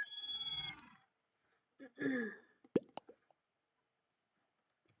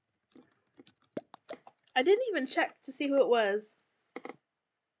 I didn't even check to see who it was.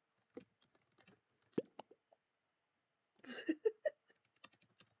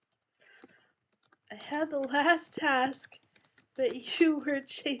 I had the last task, but you were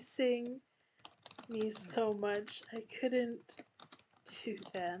chasing me so much I couldn't do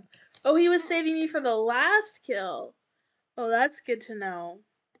that. Oh, he was saving me for the last kill. Oh, that's good to know.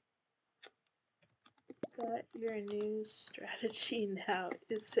 Got your new strategy now,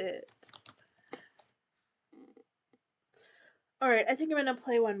 is it? Alright, I think I'm gonna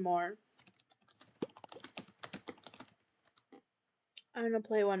play one more. I'm gonna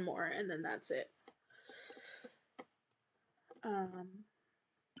play one more and then that's it.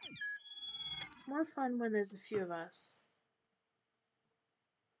 It's more fun when there's a few of us.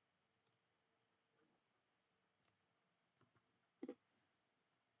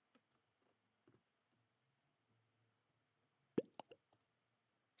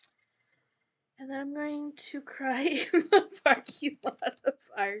 And then I'm going to cry in the parking lot of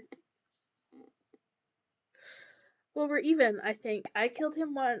Arts. Well, we're even, I think. I killed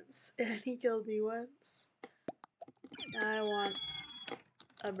him once, and he killed me once. I want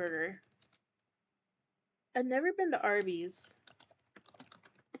a burger. I've never been to Arby's.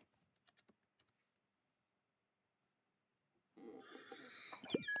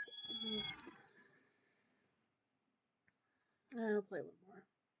 I'll play one more.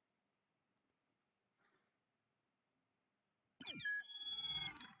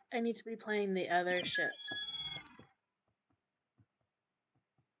 I need to be playing the other ships.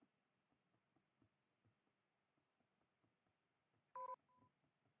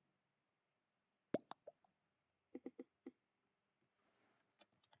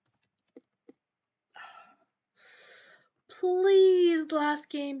 Please, last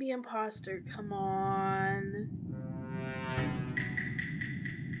game be imposter. Come on.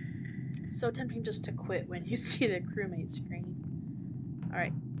 It's so tempting just to quit when you see the crewmate screen.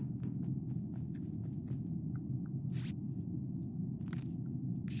 Alright.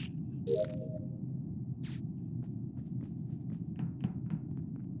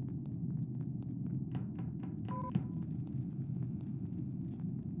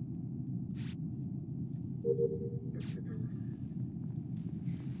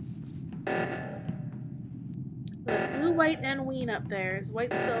 Look, blue, white, and Ween up there. Is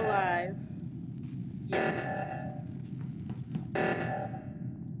White still alive? Yes.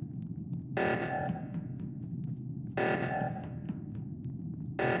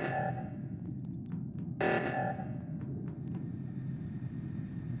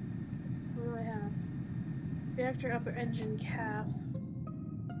 What do I have? Reactor upper engine calf.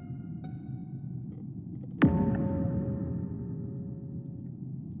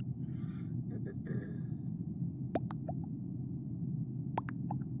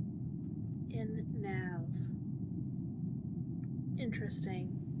 In nav. Interesting.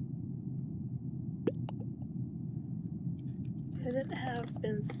 Could it have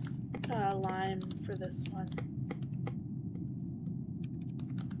been lime for this one?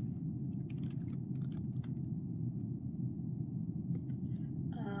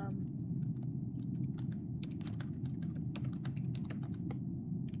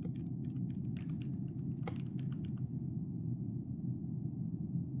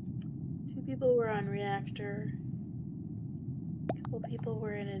 people were on reactor. A couple people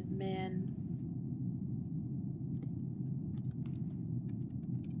were in admin.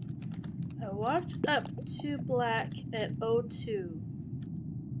 I walked up to black at 02.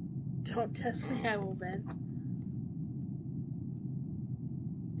 Don't test me, I will vent.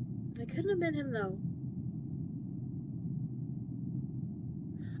 It couldn't have been him though.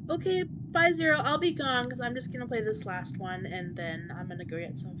 Okay, bye Zero. I'll be gone because I'm just gonna play this last one and then I'm gonna go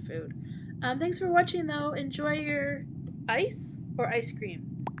get some food. Thanks for watching though. Enjoy your ice or ice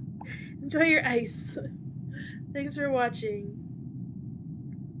cream. Enjoy your ice. Thanks for watching.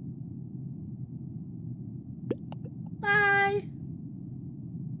 Bye.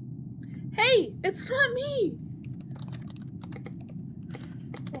 Hey, it's not me.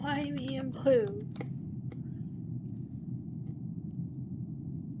 Why me and blue?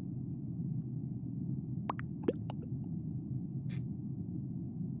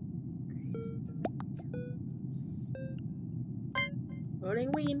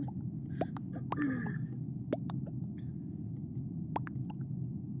 Voting Ween.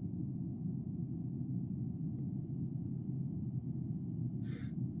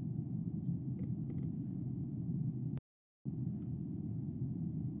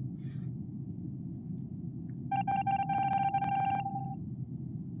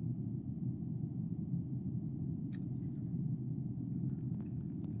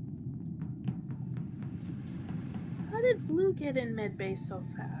 How did Blue get in medbay so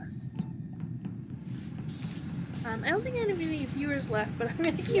fast? I don't think I have any viewers left, but I'm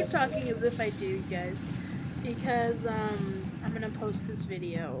gonna keep talking as if I do, you guys, because I'm gonna post this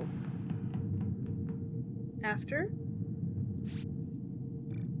video after.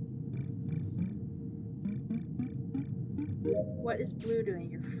 What is Blue doing?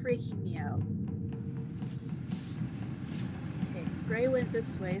 You're freaking me out. Okay, Gray went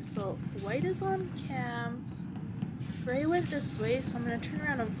this way, so White is on cams. Gray went this way, so I'm gonna turn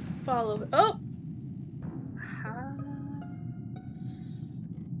around and follow. Oh!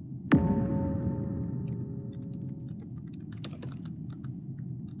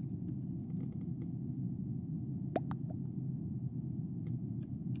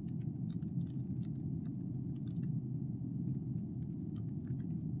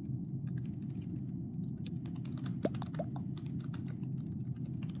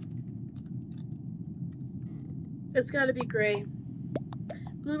 It's gotta be Gray.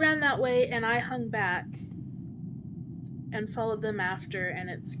 Blue ran that way, and I hung back and followed them after, and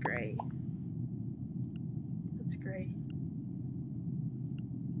it's Gray. It's Gray.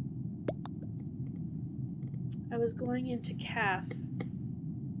 I was going into CAF.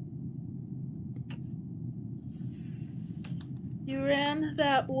 You ran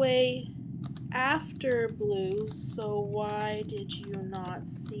that way after Blue, so why did you not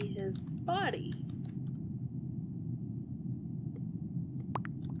see his body?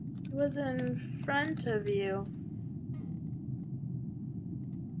 It was in front of you.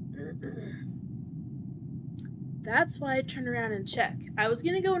 That's why I turned around and checked. I was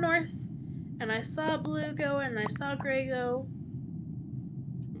gonna go north, and I saw Blue go, and I saw Gray go.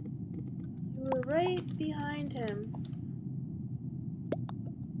 You were right behind him.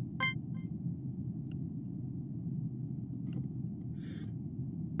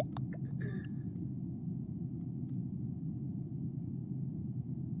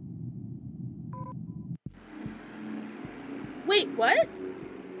 Wait, what?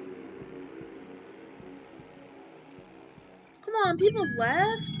 Come on, people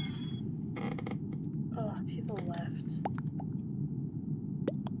left? Oh, people left.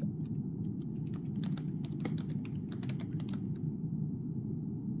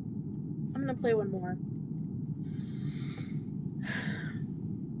 I'm gonna play one more.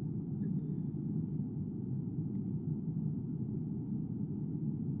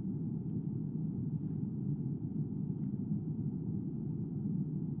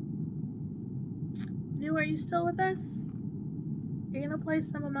 New, are you still with us? Are you gonna play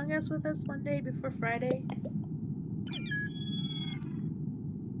some Among Us with us one day before Friday?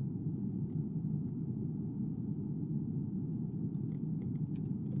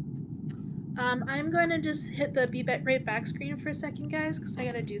 I'm going to just hit the be right back screen for a second, guys, because I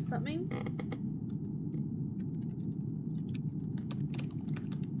gotta do something.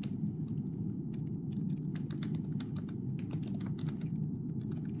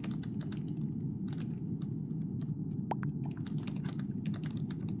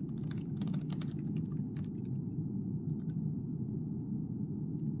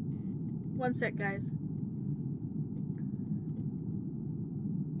 One sec, guys.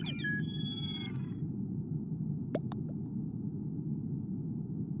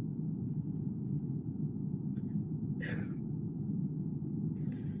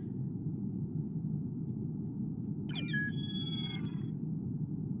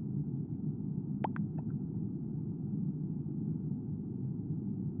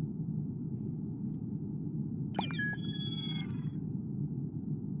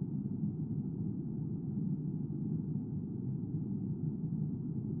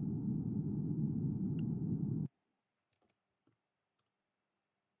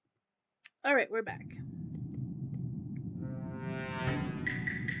 Alright, we're back.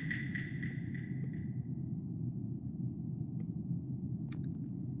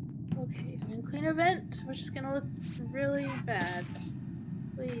 Okay, I'm gonna clean a vent, which is gonna look really bad.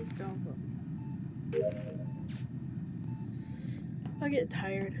 Please don't go. I'll get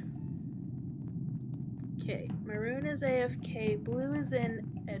tired. Okay, maroon is AFK, blue is in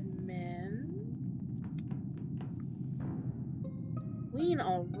admin. Ween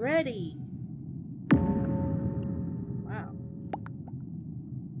already. Wow.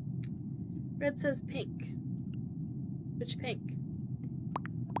 Red says pink. Which pink?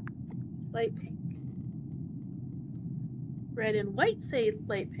 Light pink. Red and white say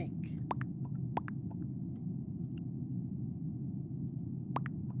light pink.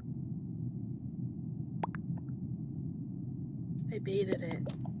 I baited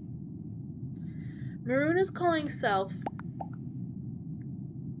it. Maroon is calling self.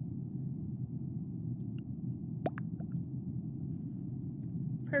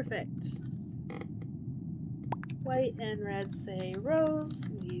 Perfect. White and red say Rose.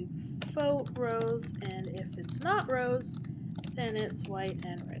 We vote Rose, and if it's not Rose, then it's white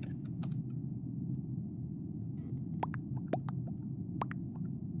and red.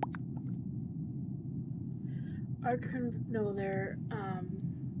 They're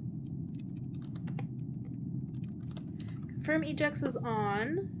confirm ejects is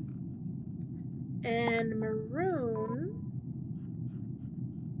on, and maroon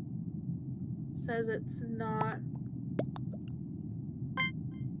says it's not.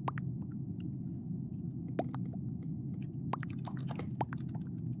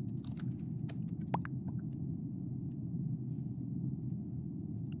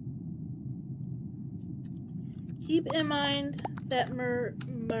 Keep in mind that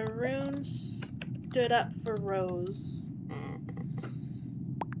maroon stood up for Rose.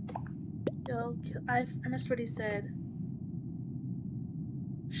 I missed what he said.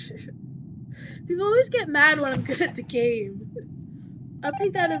 People always get mad when I'm good at the game. I'll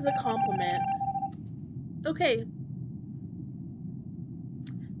take that as a compliment. Okay.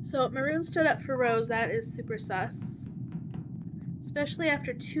 So maroon stood up for Rose. That is super sus. Especially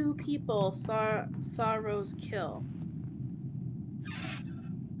after 2 people saw Rose kill.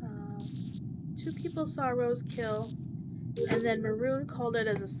 2 people saw Rose kill, and then maroon called it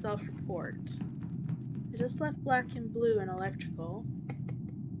as a self-report. I just left black and blue in electrical.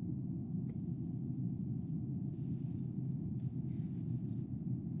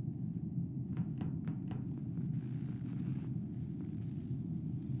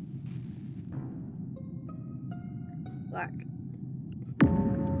 Black.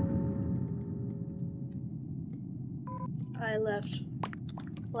 I left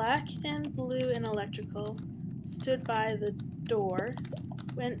black and blue in electrical, stood by the door,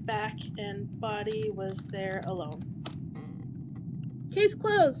 went back, and body was there alone. Case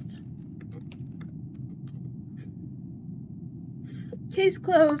closed. Case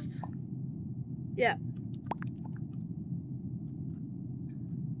closed. Yeah.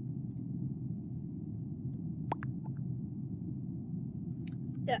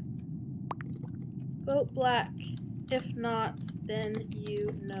 Yeah. Vote black. If not, then you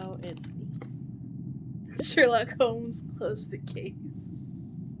know it's me. Sherlock Holmes closed the case.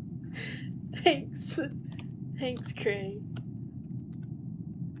 Thanks. Thanks, Gray.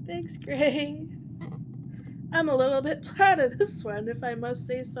 Thanks, Gray. I'm a little bit proud of this one, if I must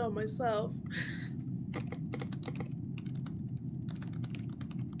say so myself.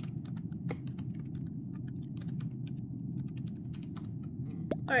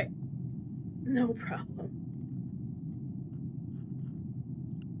 Alright. No problem.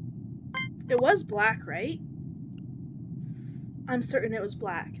 It was black, right? I'm certain it was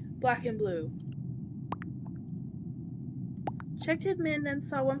black. Black and blue. Checked admin, then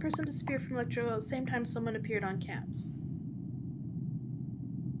saw one person disappear from electrical at the same time someone appeared on cams.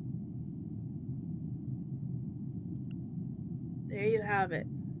 There you have it.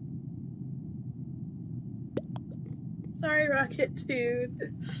 Sorry, Rocket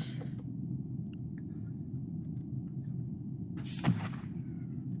Dude.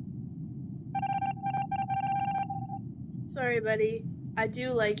 Sorry, buddy. I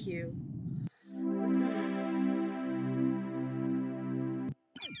do like you.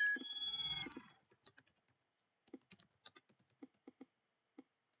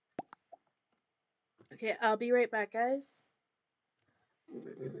 Okay, I'll be right back, guys.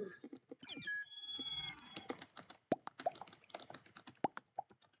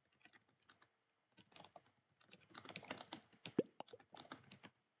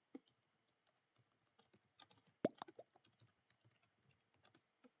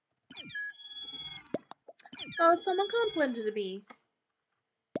 Oh, someone complimented me.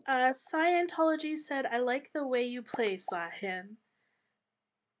 Scientology said, I like the way you play, Cyan.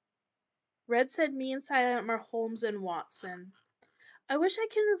 Red said, me and Cyan are Holmes and Watson. I wish I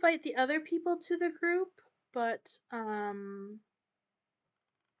could invite the other people to the group, but,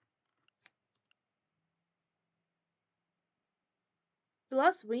 we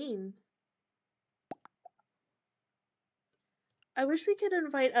lost Wayne. I wish we could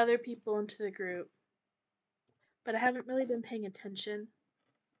invite other people into the group, but I haven't really been paying attention.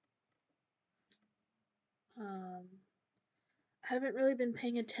 I haven't really been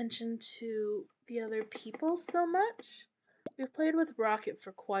paying attention to the other people so much. We've played with Rocket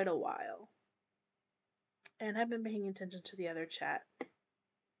for quite a while, and I've been paying attention to the other chat.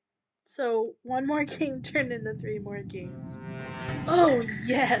 So, one more game turned into 3 more games. Oh,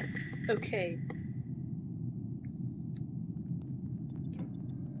 yes! Okay.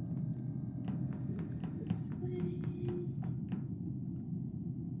 This way.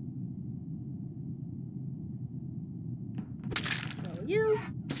 Follow you.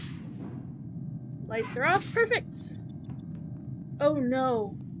 Lights are off. Perfect! Oh,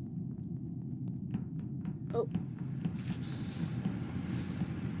 no. Oh.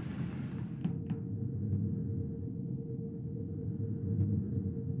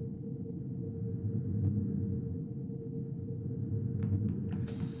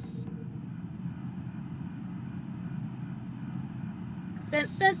 Vent,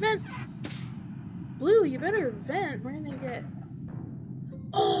 vent, vent! Blue, you better vent. We're gonna get...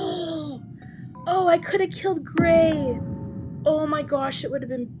 Oh! Oh, I could have killed Gray! Oh my gosh, it would have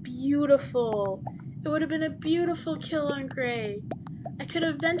been beautiful. It would have been a beautiful kill on Gray. I could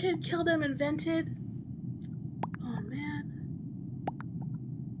have vented, killed him, and vented. Oh man.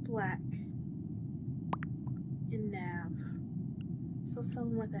 Black. In Nav. Saw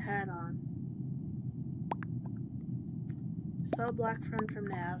someone with a hat on. Saw a black friend from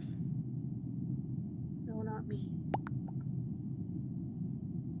Nav. No, not me.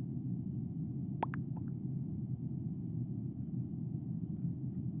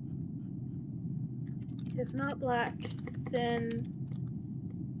 If not black, then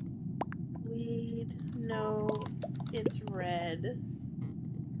we'd know it's red.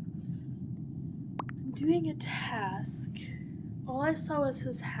 I'm doing a task. All I saw was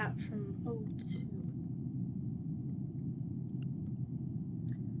his hat from O2.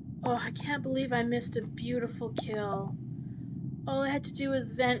 Oh, I can't believe I missed a beautiful kill. All I had to do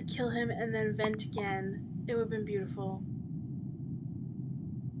was vent, kill him, and then vent again. It would have been beautiful.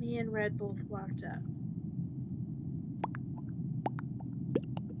 Me and Red both walked up.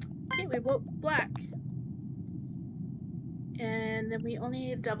 Okay, we vote black. And then we only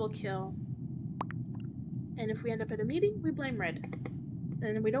need a double kill. And if we end up at a meeting, we blame Red.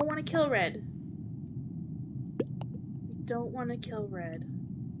 And we don't want to kill Red. We don't want to kill Red.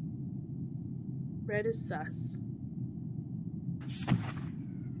 Red is sus. That's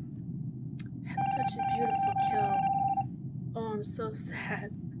such a beautiful kill. Oh, I'm so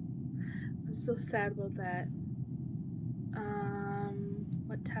sad. I'm so sad about that.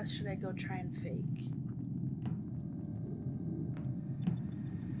 What task should I go try and fake?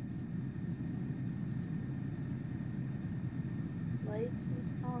 Lights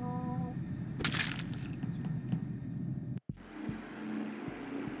is off.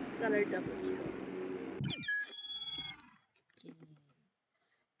 Got our double kill.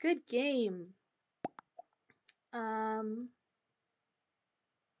 Good game.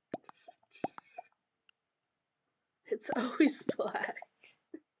 It's always black.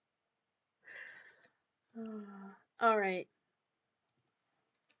 Alright.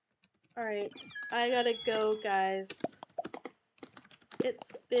 Alright. I gotta go, guys.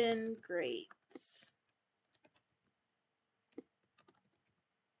 It's been great.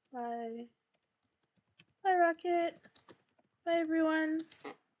 Bye. Bye, Rocket. Bye, everyone.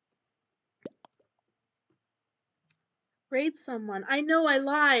 Raid someone. I know, I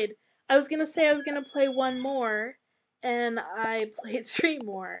lied. I was gonna say I was gonna play 1 more, and I played 3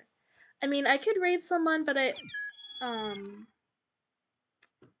 more. I mean, I could raid someone, but I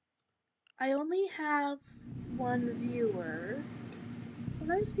only have 1 viewer.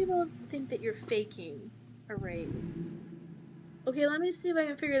 Sometimes people think that you're faking a raid. Okay, let me see if I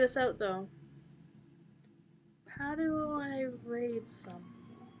can figure this out, though. How do I raid someone?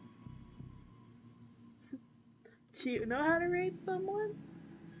 Do you know how to raid someone?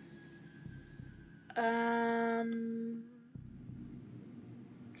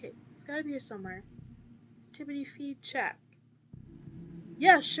 Okay, it's gotta be here somewhere. Activity feed chat.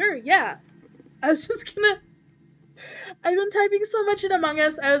 Yeah, sure, yeah. I was just gonna... I've been typing so much in Among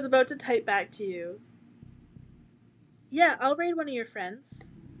Us, I was about to type back to you. Yeah, I'll raid one of your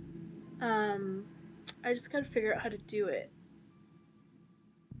friends. I just gotta figure out how to do it.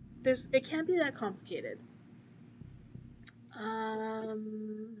 It can't be that complicated.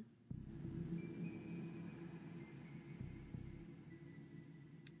 Um,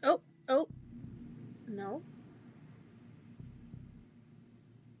 oh, oh, no.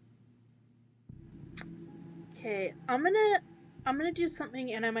 Okay, I'm gonna do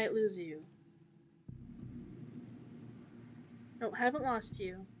something and I might lose you. No, haven't lost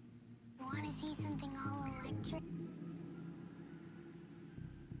you. Want to see something all electric?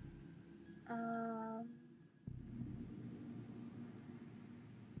 Um,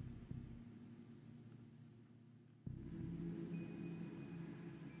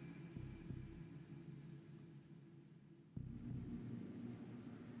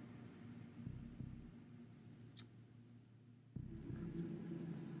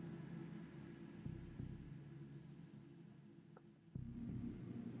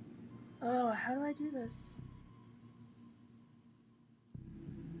 oh, how do I do this?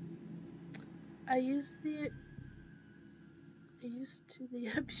 I used the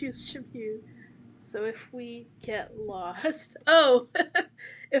abuse from you. So if we get lost, oh,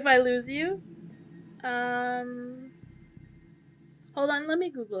 if I lose you, um, hold on, let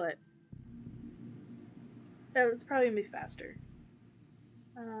me Google it. That's probably gonna be faster.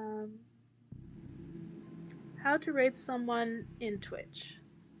 Um, how to raid someone in Twitch.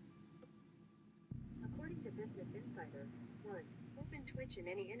 According to Business Insider, 1. Open Twitch in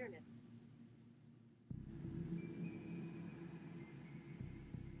any internet.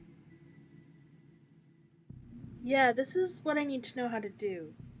 Yeah, this is what I need to know how to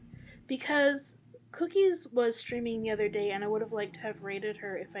do. Because Cookies was streaming the other day and I would have liked to have raided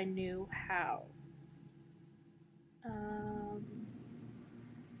her if I knew how. Um,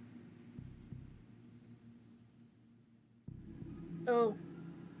 oh,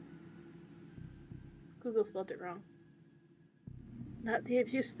 Google spelled it wrong. Not the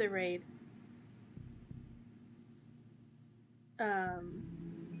abuse, the raid. How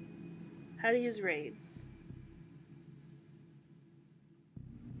to use raids.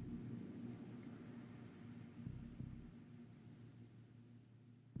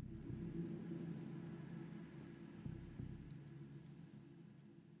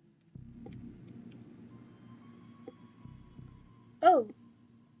 Oh,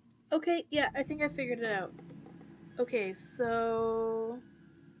 okay, yeah, I think I figured it out. Okay, so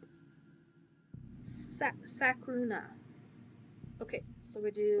Sakruna. Okay, so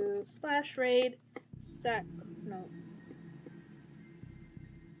we do /raid no.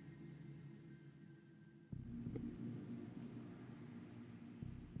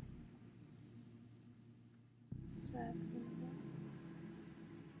 Sakruna.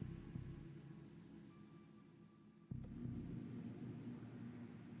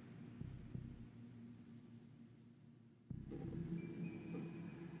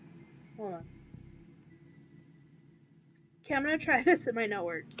 Hold on. Okay, I'm gonna try this. It might not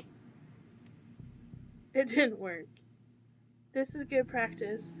work. It didn't work. This is good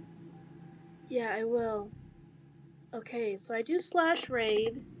practice. Yeah, I will. Okay, so I do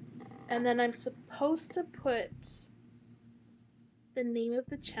 /raid, and then I'm supposed to put the name of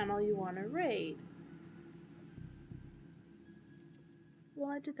the channel you want to raid. Well,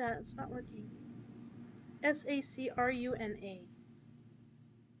 I did that. It's not working. Sacruna.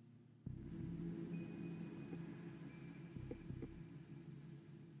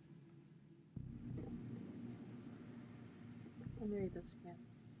 Let me read this again.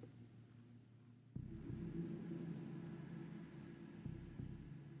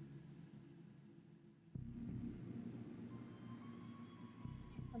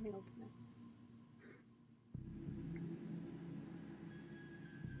 Let me open it.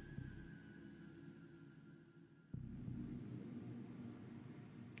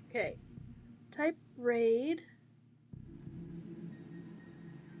 Okay. Type raid.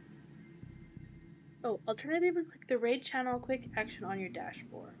 Oh, alternatively, click the raid channel quick action on your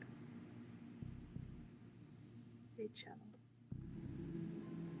dashboard. Raid channel.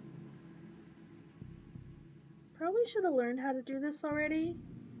 Probably should have learned how to do this already.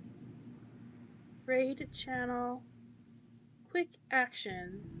 Raid channel. Quick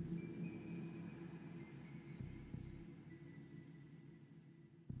action.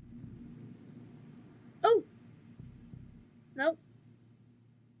 Oh! Nope.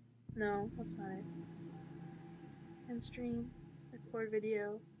 No, that's not it. End stream. Record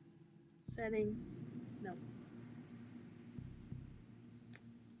video. Settings. No.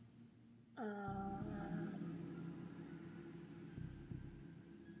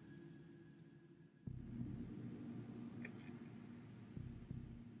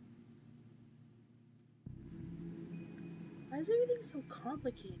 is everything so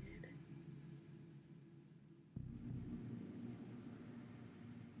complicated?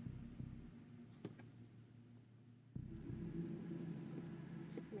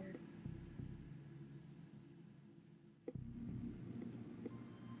 It's weird.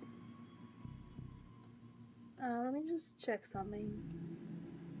 Let me just check something.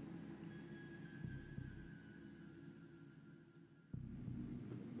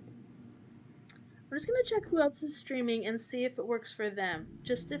 I'm just gonna check who else is streaming and see if it works for them.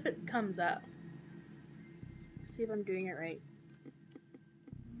 Just if it comes up. See if I'm doing it right.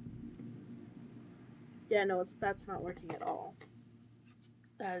 Yeah, no, that's not working at all.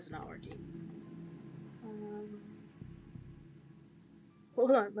 That is not working.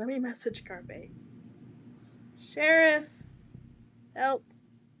 Hold on, let me message Carpe. Sheriff! Help!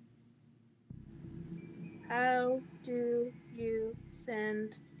 How do you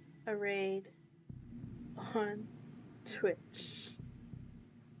send a raid on Twitch?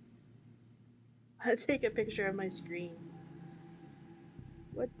 I take a picture of my screen.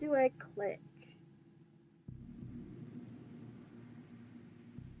 What do I click?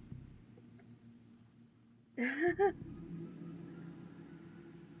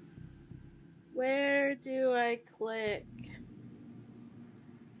 Where do I click?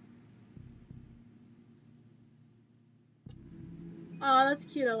 Oh, that's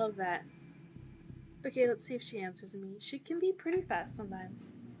cute. I love that. Okay, let's see if she answers me. She can be pretty fast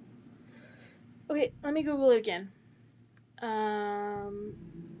sometimes. Okay, let me Google it again.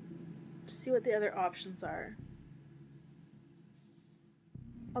 See what the other options are.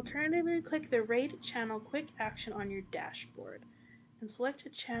 Alternatively, click the raid channel quick action on your dashboard and select a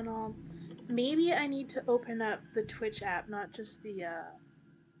channel. Maybe I need to open up the Twitch app, not just the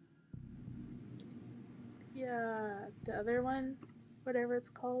other one, whatever it's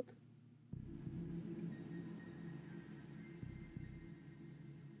called.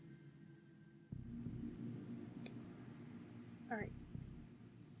 All right.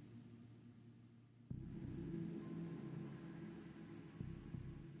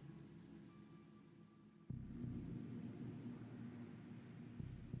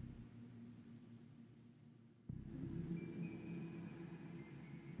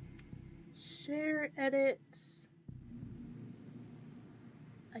 Share, edit.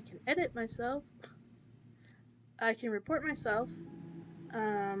 I can edit myself. I can report myself.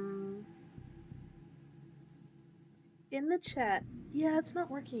 In the chat. Yeah, it's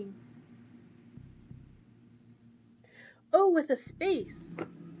not working. Oh, with a space.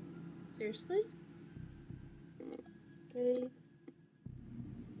 Seriously? Okay.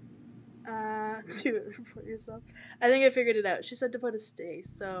 Do it, report yourself. I think I figured it out. She said to put a space,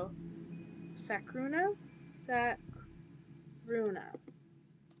 so Sakruna? Sakruna.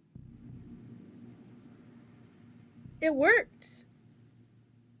 It worked!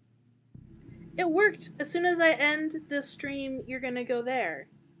 It worked! As soon as I end this stream, you're gonna go there.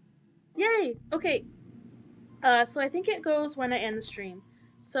 Yay! Okay. So I think it goes when I end the stream.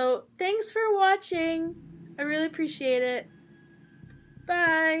 So, thanks for watching! I really appreciate it.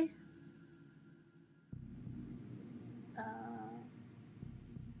 Bye!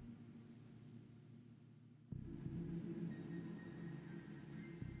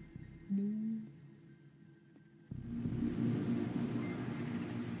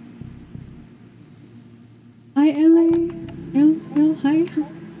 Hi, Ellie. Hi.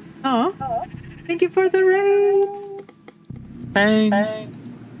 Oh, thank you for the raids. Thanks.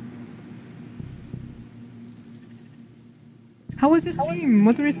 How was your stream?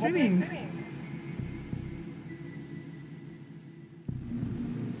 What were you streaming?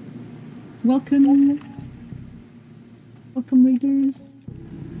 Welcome. Welcome, raiders.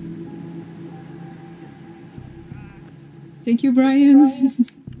 Thank you, Brian.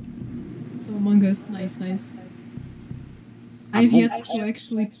 So Among Us, nice. I've yet to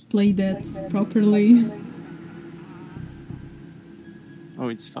actually play that properly. Oh,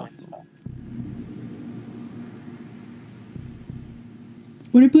 it's fun.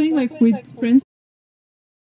 Were you playing like with friends?